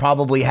child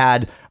probably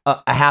had a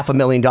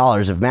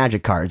 $500,000 of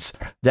Magic cards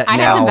that I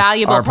now had some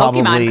valuable are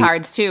Pokemon probably,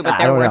 cards too, but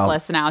they're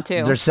worthless now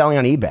too. They're selling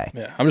on eBay.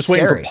 Yeah, I'm just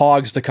waiting for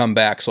Pogs to come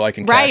back so I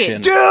can cash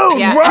in. Dude,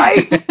 yeah.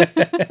 Right?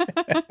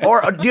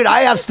 Or, dude,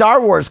 I have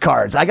Star Wars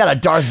cards. I got a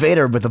Darth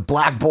Vader with a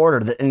black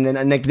border,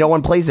 and like, no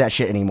one plays that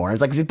shit anymore.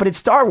 It's like, but it's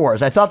Star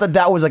Wars. I thought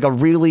that was like a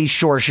really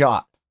sure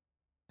shot.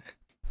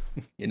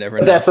 You never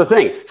know. That's the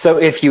thing. So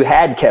if you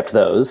had kept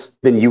those,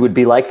 then you would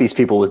be like these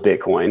people with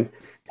Bitcoin.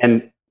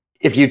 And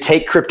if you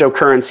take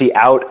cryptocurrency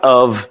out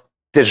of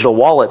digital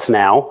wallets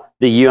now,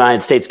 the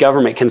United States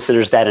government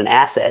considers that an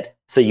asset.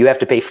 So you have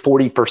to pay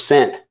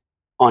 40%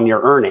 on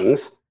your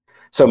earnings.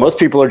 So most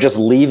people are just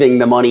leaving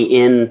the money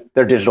in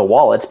their digital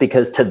wallets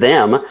because to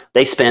them,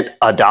 they spent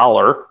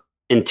 $1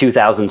 in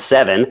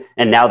 2007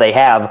 and now they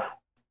have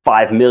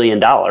 $5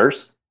 million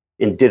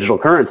in digital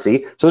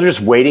currency. So they're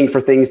just waiting for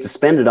things to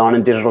spend it on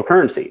in digital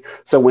currency.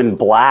 So when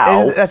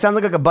Blau... That sounds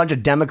like a bunch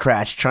of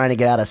Democrats trying to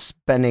get out of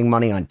spending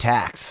money on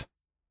tax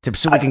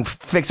so we can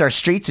fix our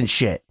streets and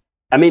shit.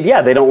 I mean,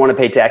 yeah, they don't want to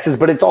pay taxes,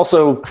 but it's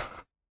also...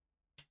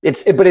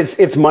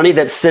 It's money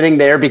that's sitting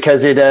there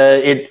because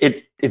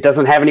it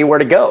doesn't have anywhere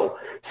to go.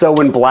 So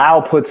when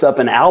Blau puts up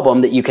an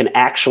album that you can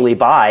actually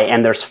buy,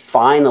 and there's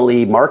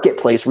finally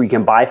marketplace where you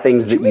can buy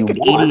things that you want. Did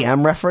you make an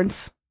EDM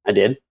reference? I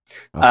did.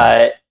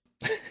 Okay.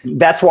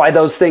 That's why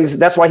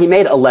he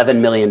made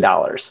 $11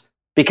 million,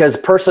 because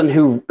person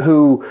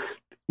who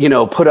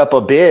put up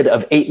a bid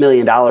of $8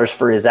 million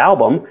for his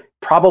album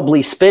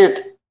probably spent,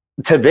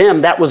 to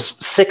them, that was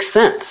 6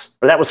 cents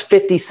or that was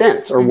 50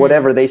 cents or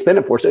whatever they spent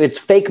it for. So it's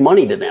fake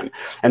money to them.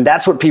 And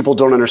that's what people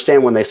don't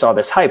understand when they saw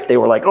this hype. They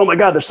were like, oh my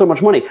God, there's so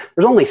much money.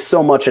 There's only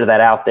so much of that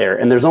out there.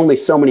 And there's only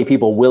so many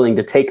people willing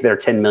to take their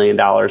 $10 million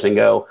and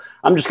go,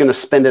 I'm just going to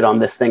spend it on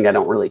this thing I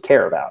don't really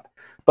care about.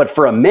 But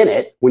for a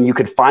minute, when you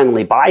could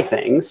finally buy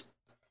things,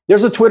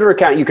 there's a Twitter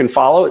account you can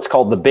follow. It's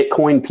called the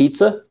Bitcoin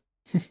Pizza.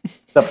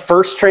 The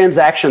first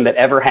transaction that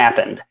ever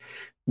happened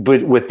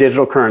with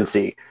digital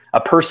currency, a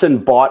person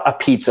bought a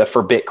pizza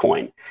for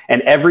Bitcoin.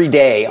 And every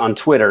day on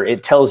Twitter,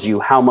 it tells you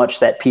how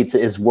much that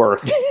pizza is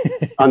worth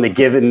on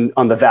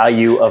the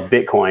value of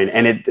Bitcoin.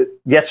 And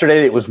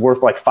yesterday it was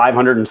worth like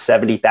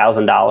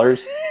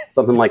 $570,000,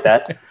 something like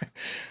that.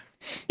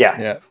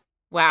 Yeah.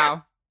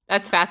 Wow.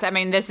 That's fascinating. I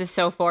mean, this is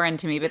so foreign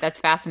to me, but that's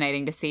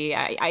fascinating to see.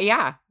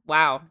 Yeah.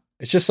 Wow.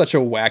 It's just such a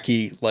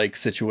wacky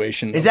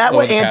situation. Is that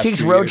what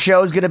Antiques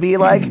Roadshow is going to be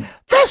like?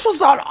 This was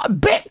on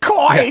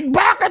Bitcoin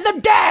back in the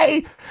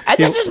day, and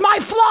this is my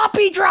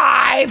floppy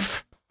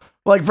drive.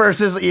 Like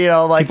versus,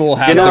 like people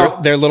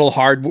have their little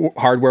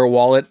hardware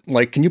wallet.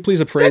 Like, can you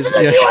please appraise? This is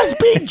a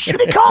USB.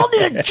 They called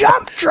it a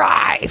jump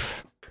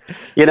drive.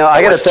 I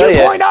got to tell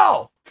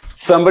 2.0.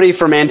 Somebody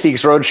from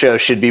Antiques Roadshow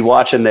should be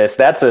watching this.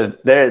 That's an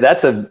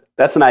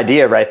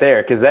idea right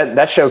there, because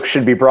that show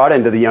should be brought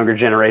into the younger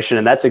generation,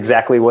 and that's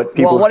exactly what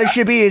people. Well, what it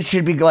should be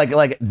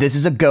like this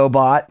is a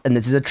GoBot and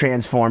this is a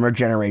Transformer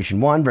Generation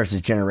 1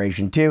 versus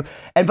Generation 2.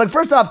 And like,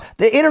 first off,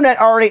 the internet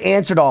already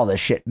answered all this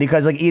shit,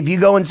 because like if you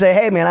go and say,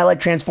 hey man, I like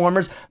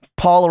Transformers,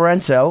 Paul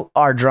Lorenzo,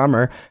 our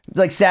drummer,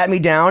 like sat me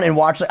down and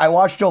I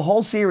watched a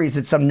whole series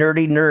that some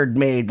nerdy nerd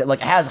made that like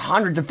has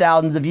hundreds of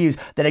thousands of views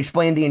that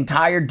explain the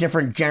entire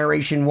different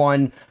Generation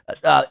 1,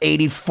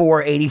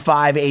 84,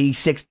 85,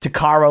 86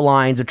 Takara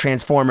lines of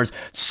Transformers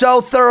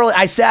so thoroughly.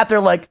 I sat there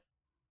and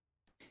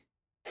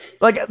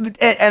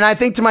I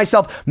think to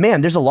myself,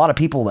 man, there's a lot of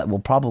people that will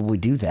probably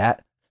do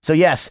that. So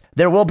yes,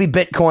 there will be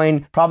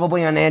Bitcoin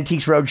probably on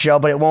Antiques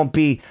Roadshow, but it won't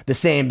be the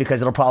same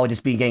because it'll probably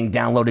just be getting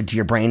downloaded to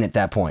your brain at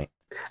that point.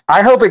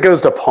 I hope it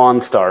goes to Pawn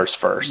Stars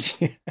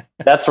first.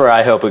 That's where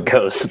I hope it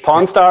goes.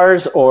 Pawn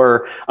Stars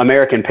or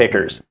American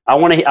Pickers. I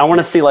want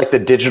to see like the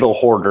digital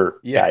hoarder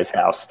guy's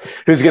house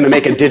who's going to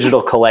make a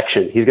digital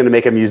collection. He's going to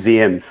make a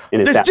museum in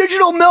his house. This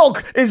digital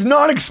milk is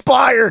not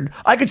expired.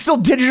 I could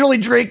still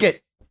digitally drink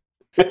it.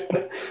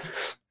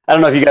 I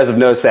don't know if you guys have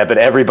noticed that, but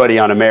everybody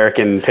on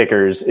American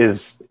Pickers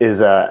is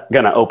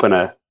going to open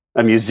a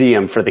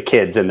museum for the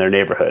kids in their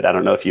neighborhood. I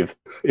don't know if you've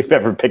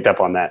ever picked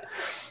up on that.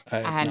 I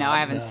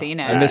haven't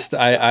seen it. I missed.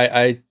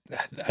 I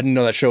didn't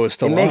know that show was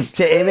still on.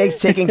 It makes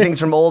taking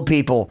things from old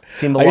people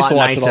seem a lot nicer.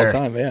 I used to watch it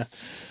all the time. Yeah.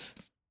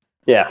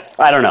 Yeah.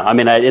 I don't know. I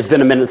mean, it's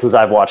been a minute since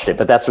I've watched it,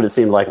 but that's what it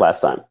seemed like last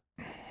time.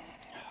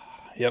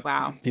 Yep.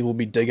 Wow. People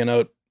be digging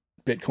out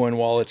Bitcoin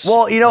wallets.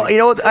 Well,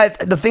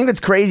 the thing that's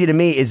crazy to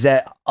me is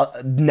that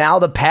now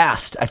the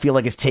past, I feel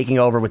like, is taking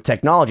over with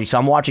technology. So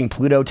I'm watching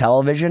Pluto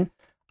Television.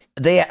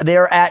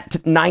 They're at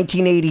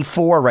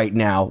 1984 right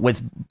now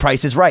with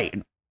Price is Right.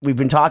 We've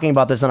been talking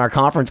about this on our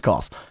conference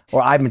calls,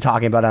 or I've been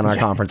talking about it on our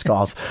conference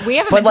calls. We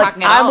haven't been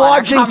talking at all. I'm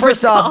watching on our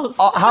first conference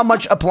off how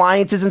much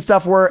appliances and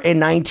stuff were in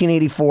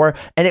 1984,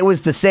 and it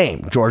was the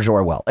same. George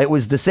Orwell. It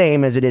was the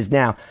same as it is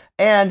now,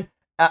 and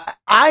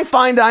I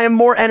find I am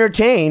more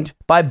entertained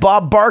by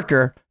Bob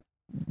Barker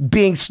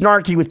being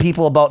snarky with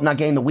people about not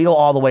getting the wheel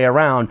all the way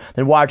around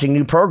than watching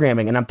new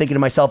programming. And I'm thinking to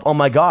myself, oh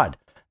my God,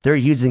 they're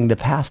using the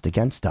past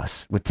against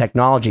us with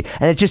technology.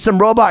 And it's just some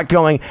robot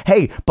going,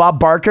 hey, Bob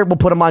Barker, we'll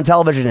put him on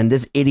television and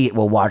this idiot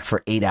will watch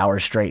for 8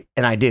 hours straight.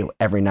 And I do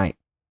every night.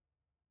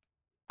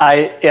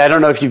 I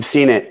don't know if you've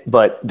seen it,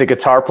 but the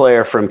guitar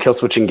player from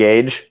Killswitch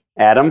Engage,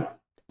 Adam.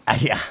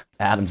 Yeah,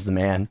 Adam's the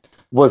man.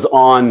 Was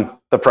on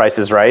The Price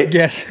is Right.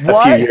 Yes.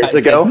 A few years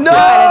ago.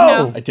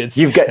 No! I did.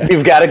 You've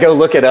got to go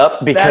look it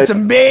up because that's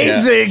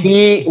amazing.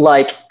 He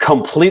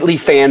completely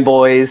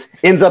fanboys,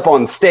 ends up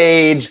on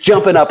stage,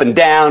 jumping up and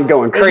down,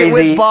 going crazy. Is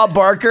it with Bob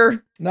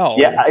Barker? No.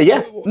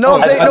 Yeah. No,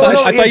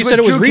 I thought you said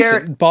it was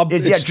recent.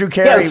 Drew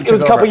Carey. Yeah, it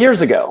was a couple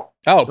years ago.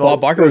 Oh, Bob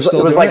Barker was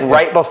still doing it. It was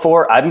right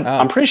before.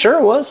 I'm pretty sure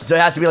it was. So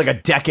it has to be like a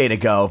decade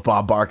ago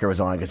Bob Barker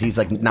was on, because he's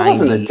like 98. It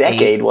wasn't a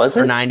decade, was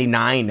it? Or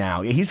 99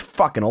 now. He's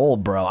fucking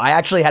old, bro. I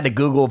actually had to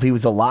Google if he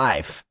was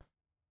alive.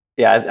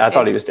 Yeah, I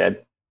thought he was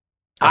dead.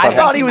 I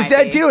thought he was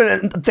dead too,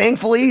 and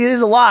thankfully he is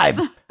alive.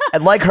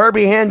 And like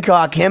Herbie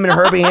Hancock, him and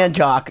Herbie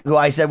Hancock, who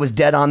I said was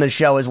dead on the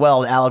show as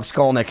well, Alex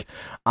Skolnick,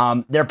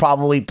 they're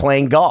probably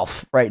playing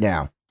golf right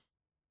now.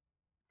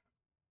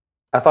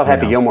 I thought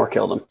Happy Gilmore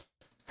killed him.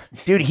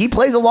 Dude, he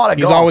plays a lot of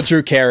golf. He's on with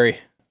Drew Carey.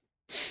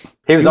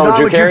 He was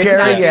on with Drew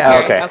Carey?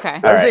 Yeah.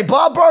 Okay. I say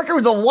Bob Barker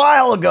was a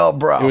while ago,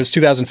 bro. It was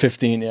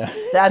 2015, yeah.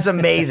 That's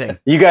amazing.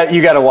 You got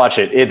to watch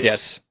it. It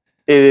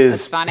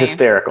is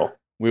hysterical.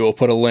 We will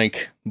put a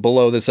link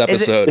below this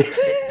episode. Is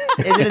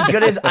it as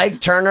good as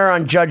Ike Turner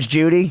on Judge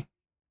Judy?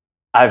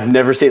 I've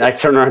never seen Ike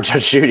Turner on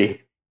Judge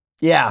Judy.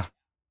 Yeah.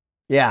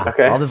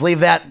 Okay. I'll just leave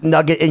that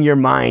nugget in your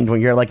mind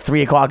when you're like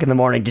 3 o'clock in the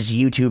morning, just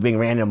YouTubing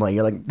randomly.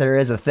 You're like, there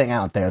is a thing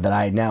out there that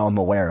I now am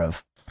aware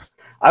of.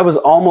 I was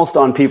almost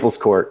on People's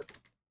Court,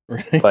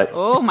 but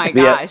oh my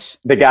gosh,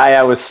 the guy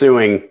I was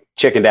suing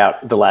chickened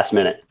out the last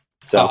minute.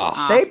 So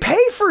they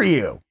pay for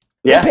you.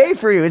 Yeah. They pay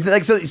for you. Is it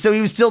like so?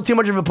 He was still too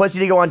much of a pussy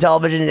to go on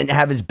television and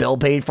have his bill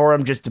paid for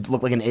him just to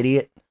look like an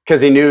idiot? Because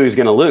he knew he was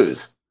going to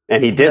lose,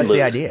 and he did lose. That's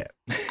the idea.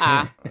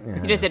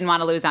 He just didn't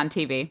want to lose on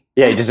TV.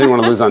 Yeah, he just didn't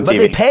want to lose on TV. But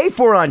they pay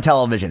for it on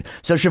television.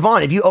 So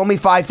Siobhan, if you owe me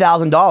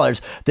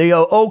 $5,000, they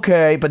go,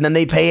 okay, but then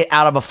they pay it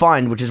out of a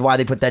fund, which is why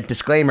they put that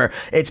disclaimer.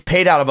 It's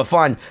paid out of a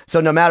fund.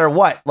 So no matter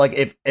what, like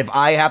if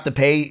I have to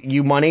pay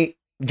you money,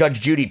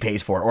 Judge Judy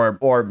pays for it,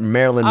 or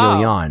Marilyn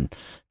Milian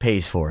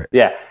pays for it.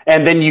 Yeah,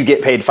 and then you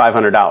get paid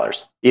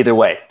 $500 either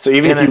way. So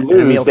even if you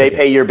lose, they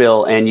pay your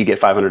bill and you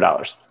get $500.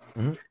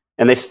 Mm-hmm.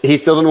 And he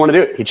still didn't want to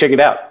do it. He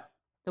chickened out.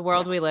 The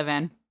world we live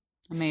in.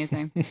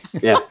 Amazing.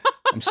 Yeah.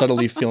 I'm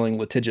subtly feeling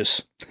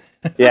litigious.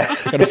 Yeah.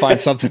 Gotta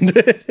find something.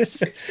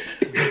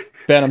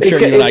 Ben, I'm sure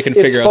you and I can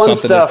figure out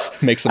something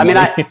to make some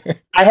money.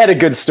 I had a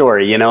good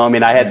story,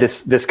 I had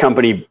this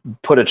company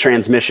put a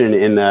transmission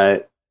in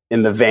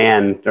the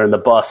van or in the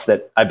bus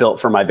that I built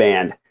for my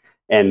band,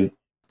 and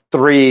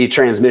 3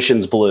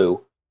 transmissions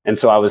blew. And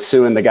so I was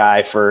suing the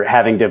guy for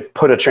having to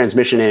put a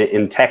transmission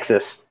in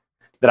Texas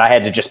that I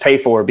had to just pay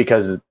for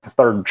because the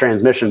 3rd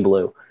transmission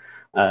blew.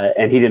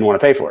 And he didn't want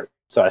to pay for it.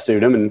 So I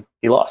sued him and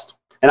he lost.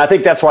 And I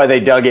think that's why they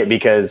dug it,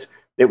 because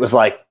it was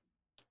like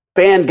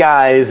band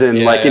guys and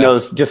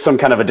it's just some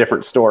kind of a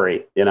different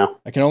story,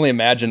 I can only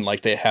imagine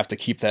they have to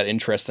keep that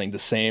interesting, the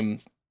same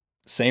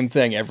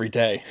thing every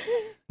day.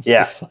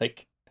 Yeah.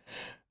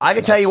 I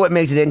can tell you what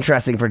makes it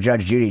interesting for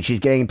Judge Judy. She's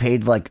getting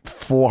paid like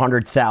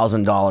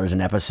 $400,000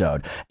 an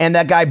episode. And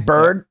that guy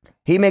Bird,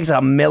 he makes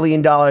 $1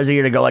 million a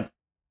year to go like,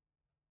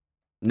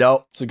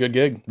 nope. It's a good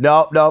gig.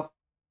 Nope.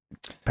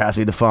 Pass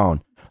me the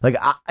phone. Like,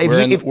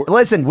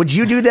 listen, would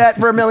you do that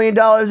for $1 million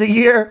a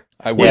year?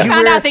 I We wish.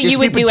 found out that you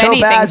would do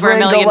anything for $1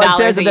 million like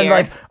this, a and then year.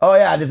 like, oh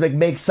yeah, just like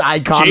make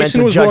side comments.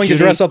 Jason with was Judge willing to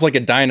Judy. dress up like a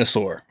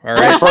dinosaur. All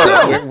right,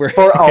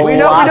 For a We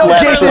know lot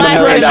less Jason's than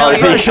 $1 million a year.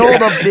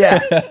 threshold of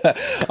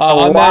A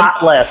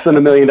lot less than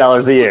 $1 million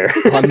a year.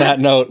 On that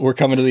note, we're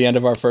coming to the end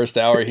of our first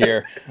hour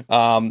here.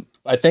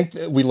 I think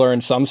that we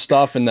learned some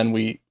stuff, and then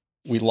we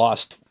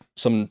lost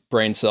some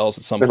brain cells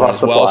at some point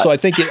as well. So I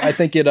think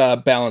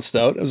it balanced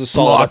out. It was a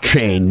solid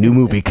Blockchain, new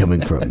movie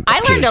coming from. I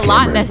learned James a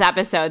lot in Cameron. this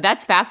episode.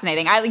 That's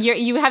fascinating.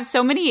 You have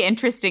so many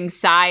interesting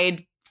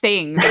side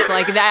things. It's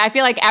like I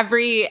feel like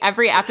every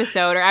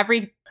episode or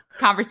every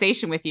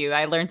conversation with you,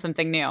 I learned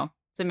something new.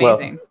 It's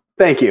amazing. Well,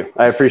 thank you.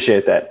 I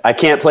appreciate that. I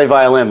can't play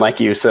violin like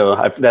you, so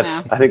I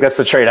think that's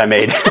the trade I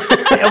made.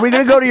 Are we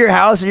gonna go to your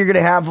house and you're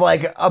gonna have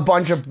like a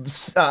bunch of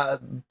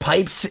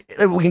pipes?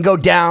 We can go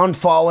down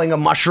following a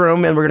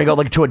mushroom, and we're gonna go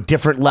like to a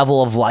different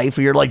level of life.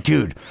 Or you're like,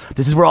 dude,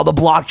 this is where all the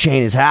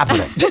blockchain is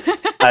happening.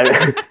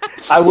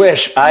 I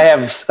wish. I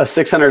have a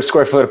 600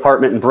 square foot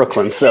apartment in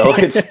Brooklyn, so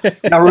it's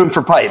no room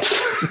for pipes.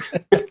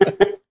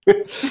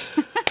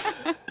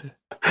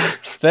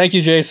 Thank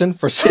you, Jason,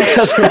 for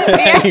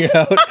hanging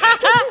out.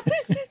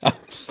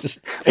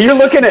 You're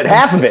looking at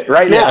half of it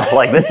right now.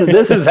 Like this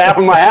is half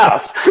of my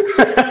house.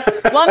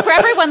 Well, and for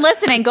everyone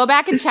listening, go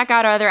back and check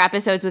out our other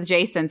episodes with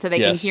Jason so they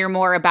can hear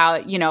more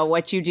about,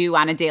 what you do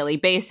on a daily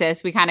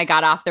basis. We kind of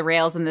got off the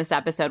rails in this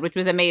episode, which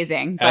was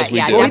amazing. As But we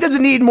yeah, do. Well, he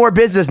doesn't need more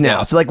business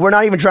now. So like, we're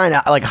not even trying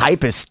to like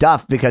hype his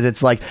stuff because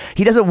it's like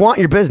he doesn't want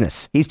your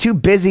business. He's too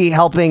busy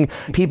helping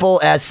people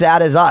as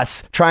sad as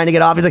us trying to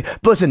get off. He's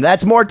like, listen,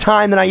 that's more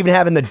time than I even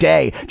have in the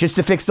day just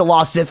to fix the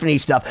Lost Symphony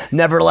stuff.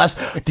 Nevertheless,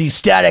 these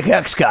Static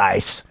X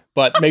guys.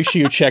 But make sure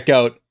you check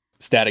out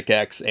Static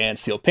X and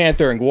Steel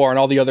Panther and Gwar and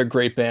all the other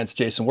great bands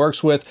Jason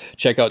works with.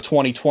 Check out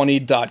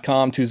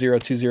 2020.com,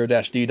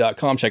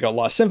 2020-d.com. Check out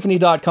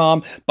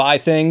lostsymphony.com. Buy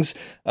things.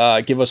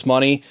 Give us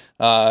money.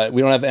 We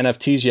don't have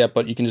NFTs yet,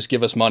 but you can just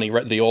give us money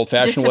the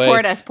old-fashioned just way.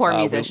 support us, poor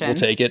musicians. We'll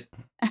take it.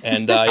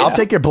 And I'll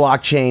take your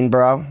blockchain,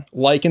 bro.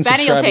 like and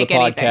Benny will subscribe to the take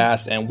anything.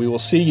 podcast, and we will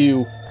see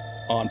you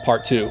on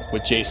part 2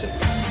 with Jason.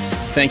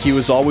 Thank you,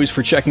 as always,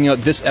 for checking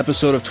out this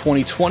episode of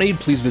 2020.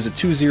 Please visit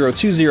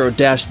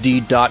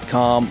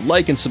 2020-d.com.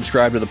 Like and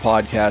subscribe to the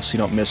podcast so you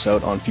don't miss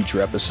out on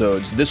future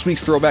episodes. This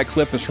week's throwback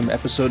clip is from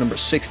episode number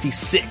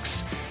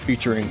 66,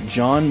 featuring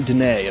John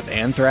Dene of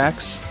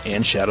Anthrax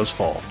and Shadows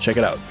Fall. Check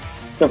it out.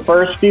 The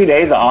first few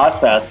days of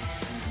Ozfest,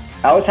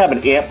 I was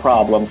having amp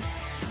problems,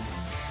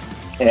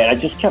 and I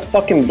just kept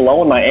fucking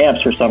blowing my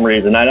amps for some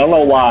reason. I don't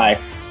know why.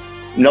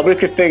 Nobody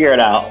could figure it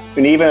out.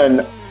 And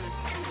even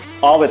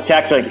all the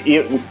techs, like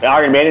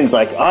Iron Maiden's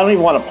like, I don't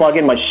even want to plug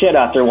in my shit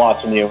after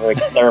watching you. Like,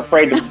 they're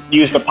afraid to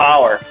use the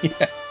power.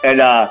 Yeah. And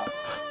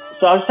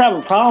so I was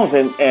having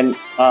problems, and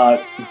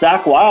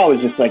Zach Weil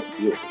was just like,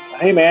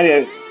 hey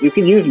man, you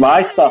can use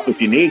my stuff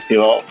if you need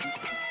to.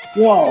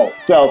 Whoa.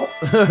 So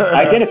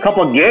I did a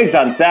couple of gigs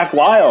on Zach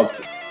Wild's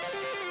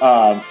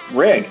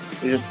rig.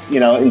 It's just,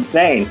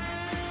 insane.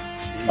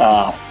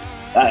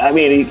 I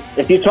mean,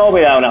 if you told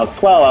me that when I was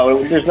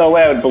 12, there's no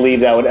way I would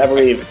believe that I would ever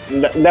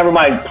even, never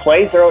mind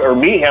play through or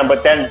meet him,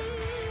 but then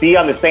be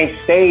on the same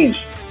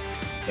stage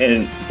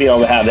and be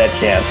able to have that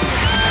chance.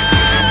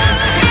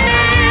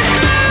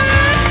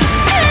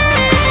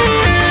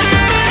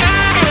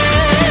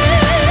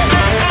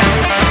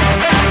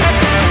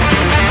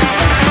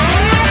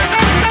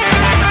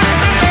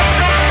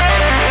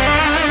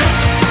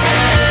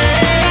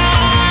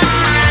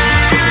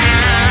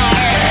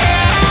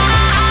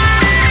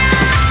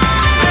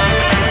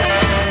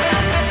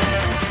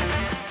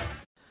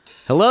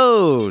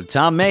 Hello,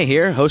 Tom May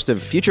here, host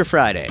of Future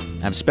Friday.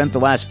 I've spent the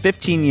last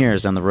 15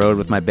 years on the road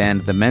with my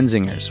band, The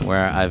Menzingers,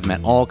 where I've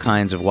met all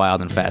kinds of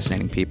wild and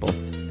fascinating people.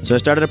 So I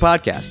started a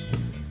podcast.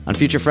 On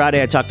Future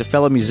Friday, I talk to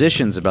fellow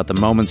musicians about the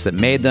moments that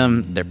made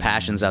them, their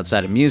passions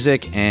outside of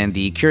music, and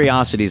the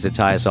curiosities that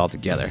tie us all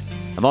together.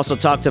 I've also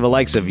talked to the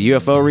likes of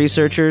UFO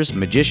researchers,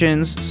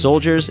 magicians,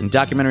 soldiers, and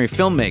documentary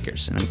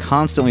filmmakers, and I'm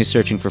constantly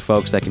searching for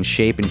folks that can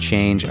shape and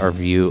change our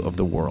view of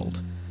the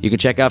world. You can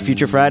check out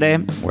Future Friday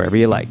wherever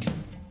you like.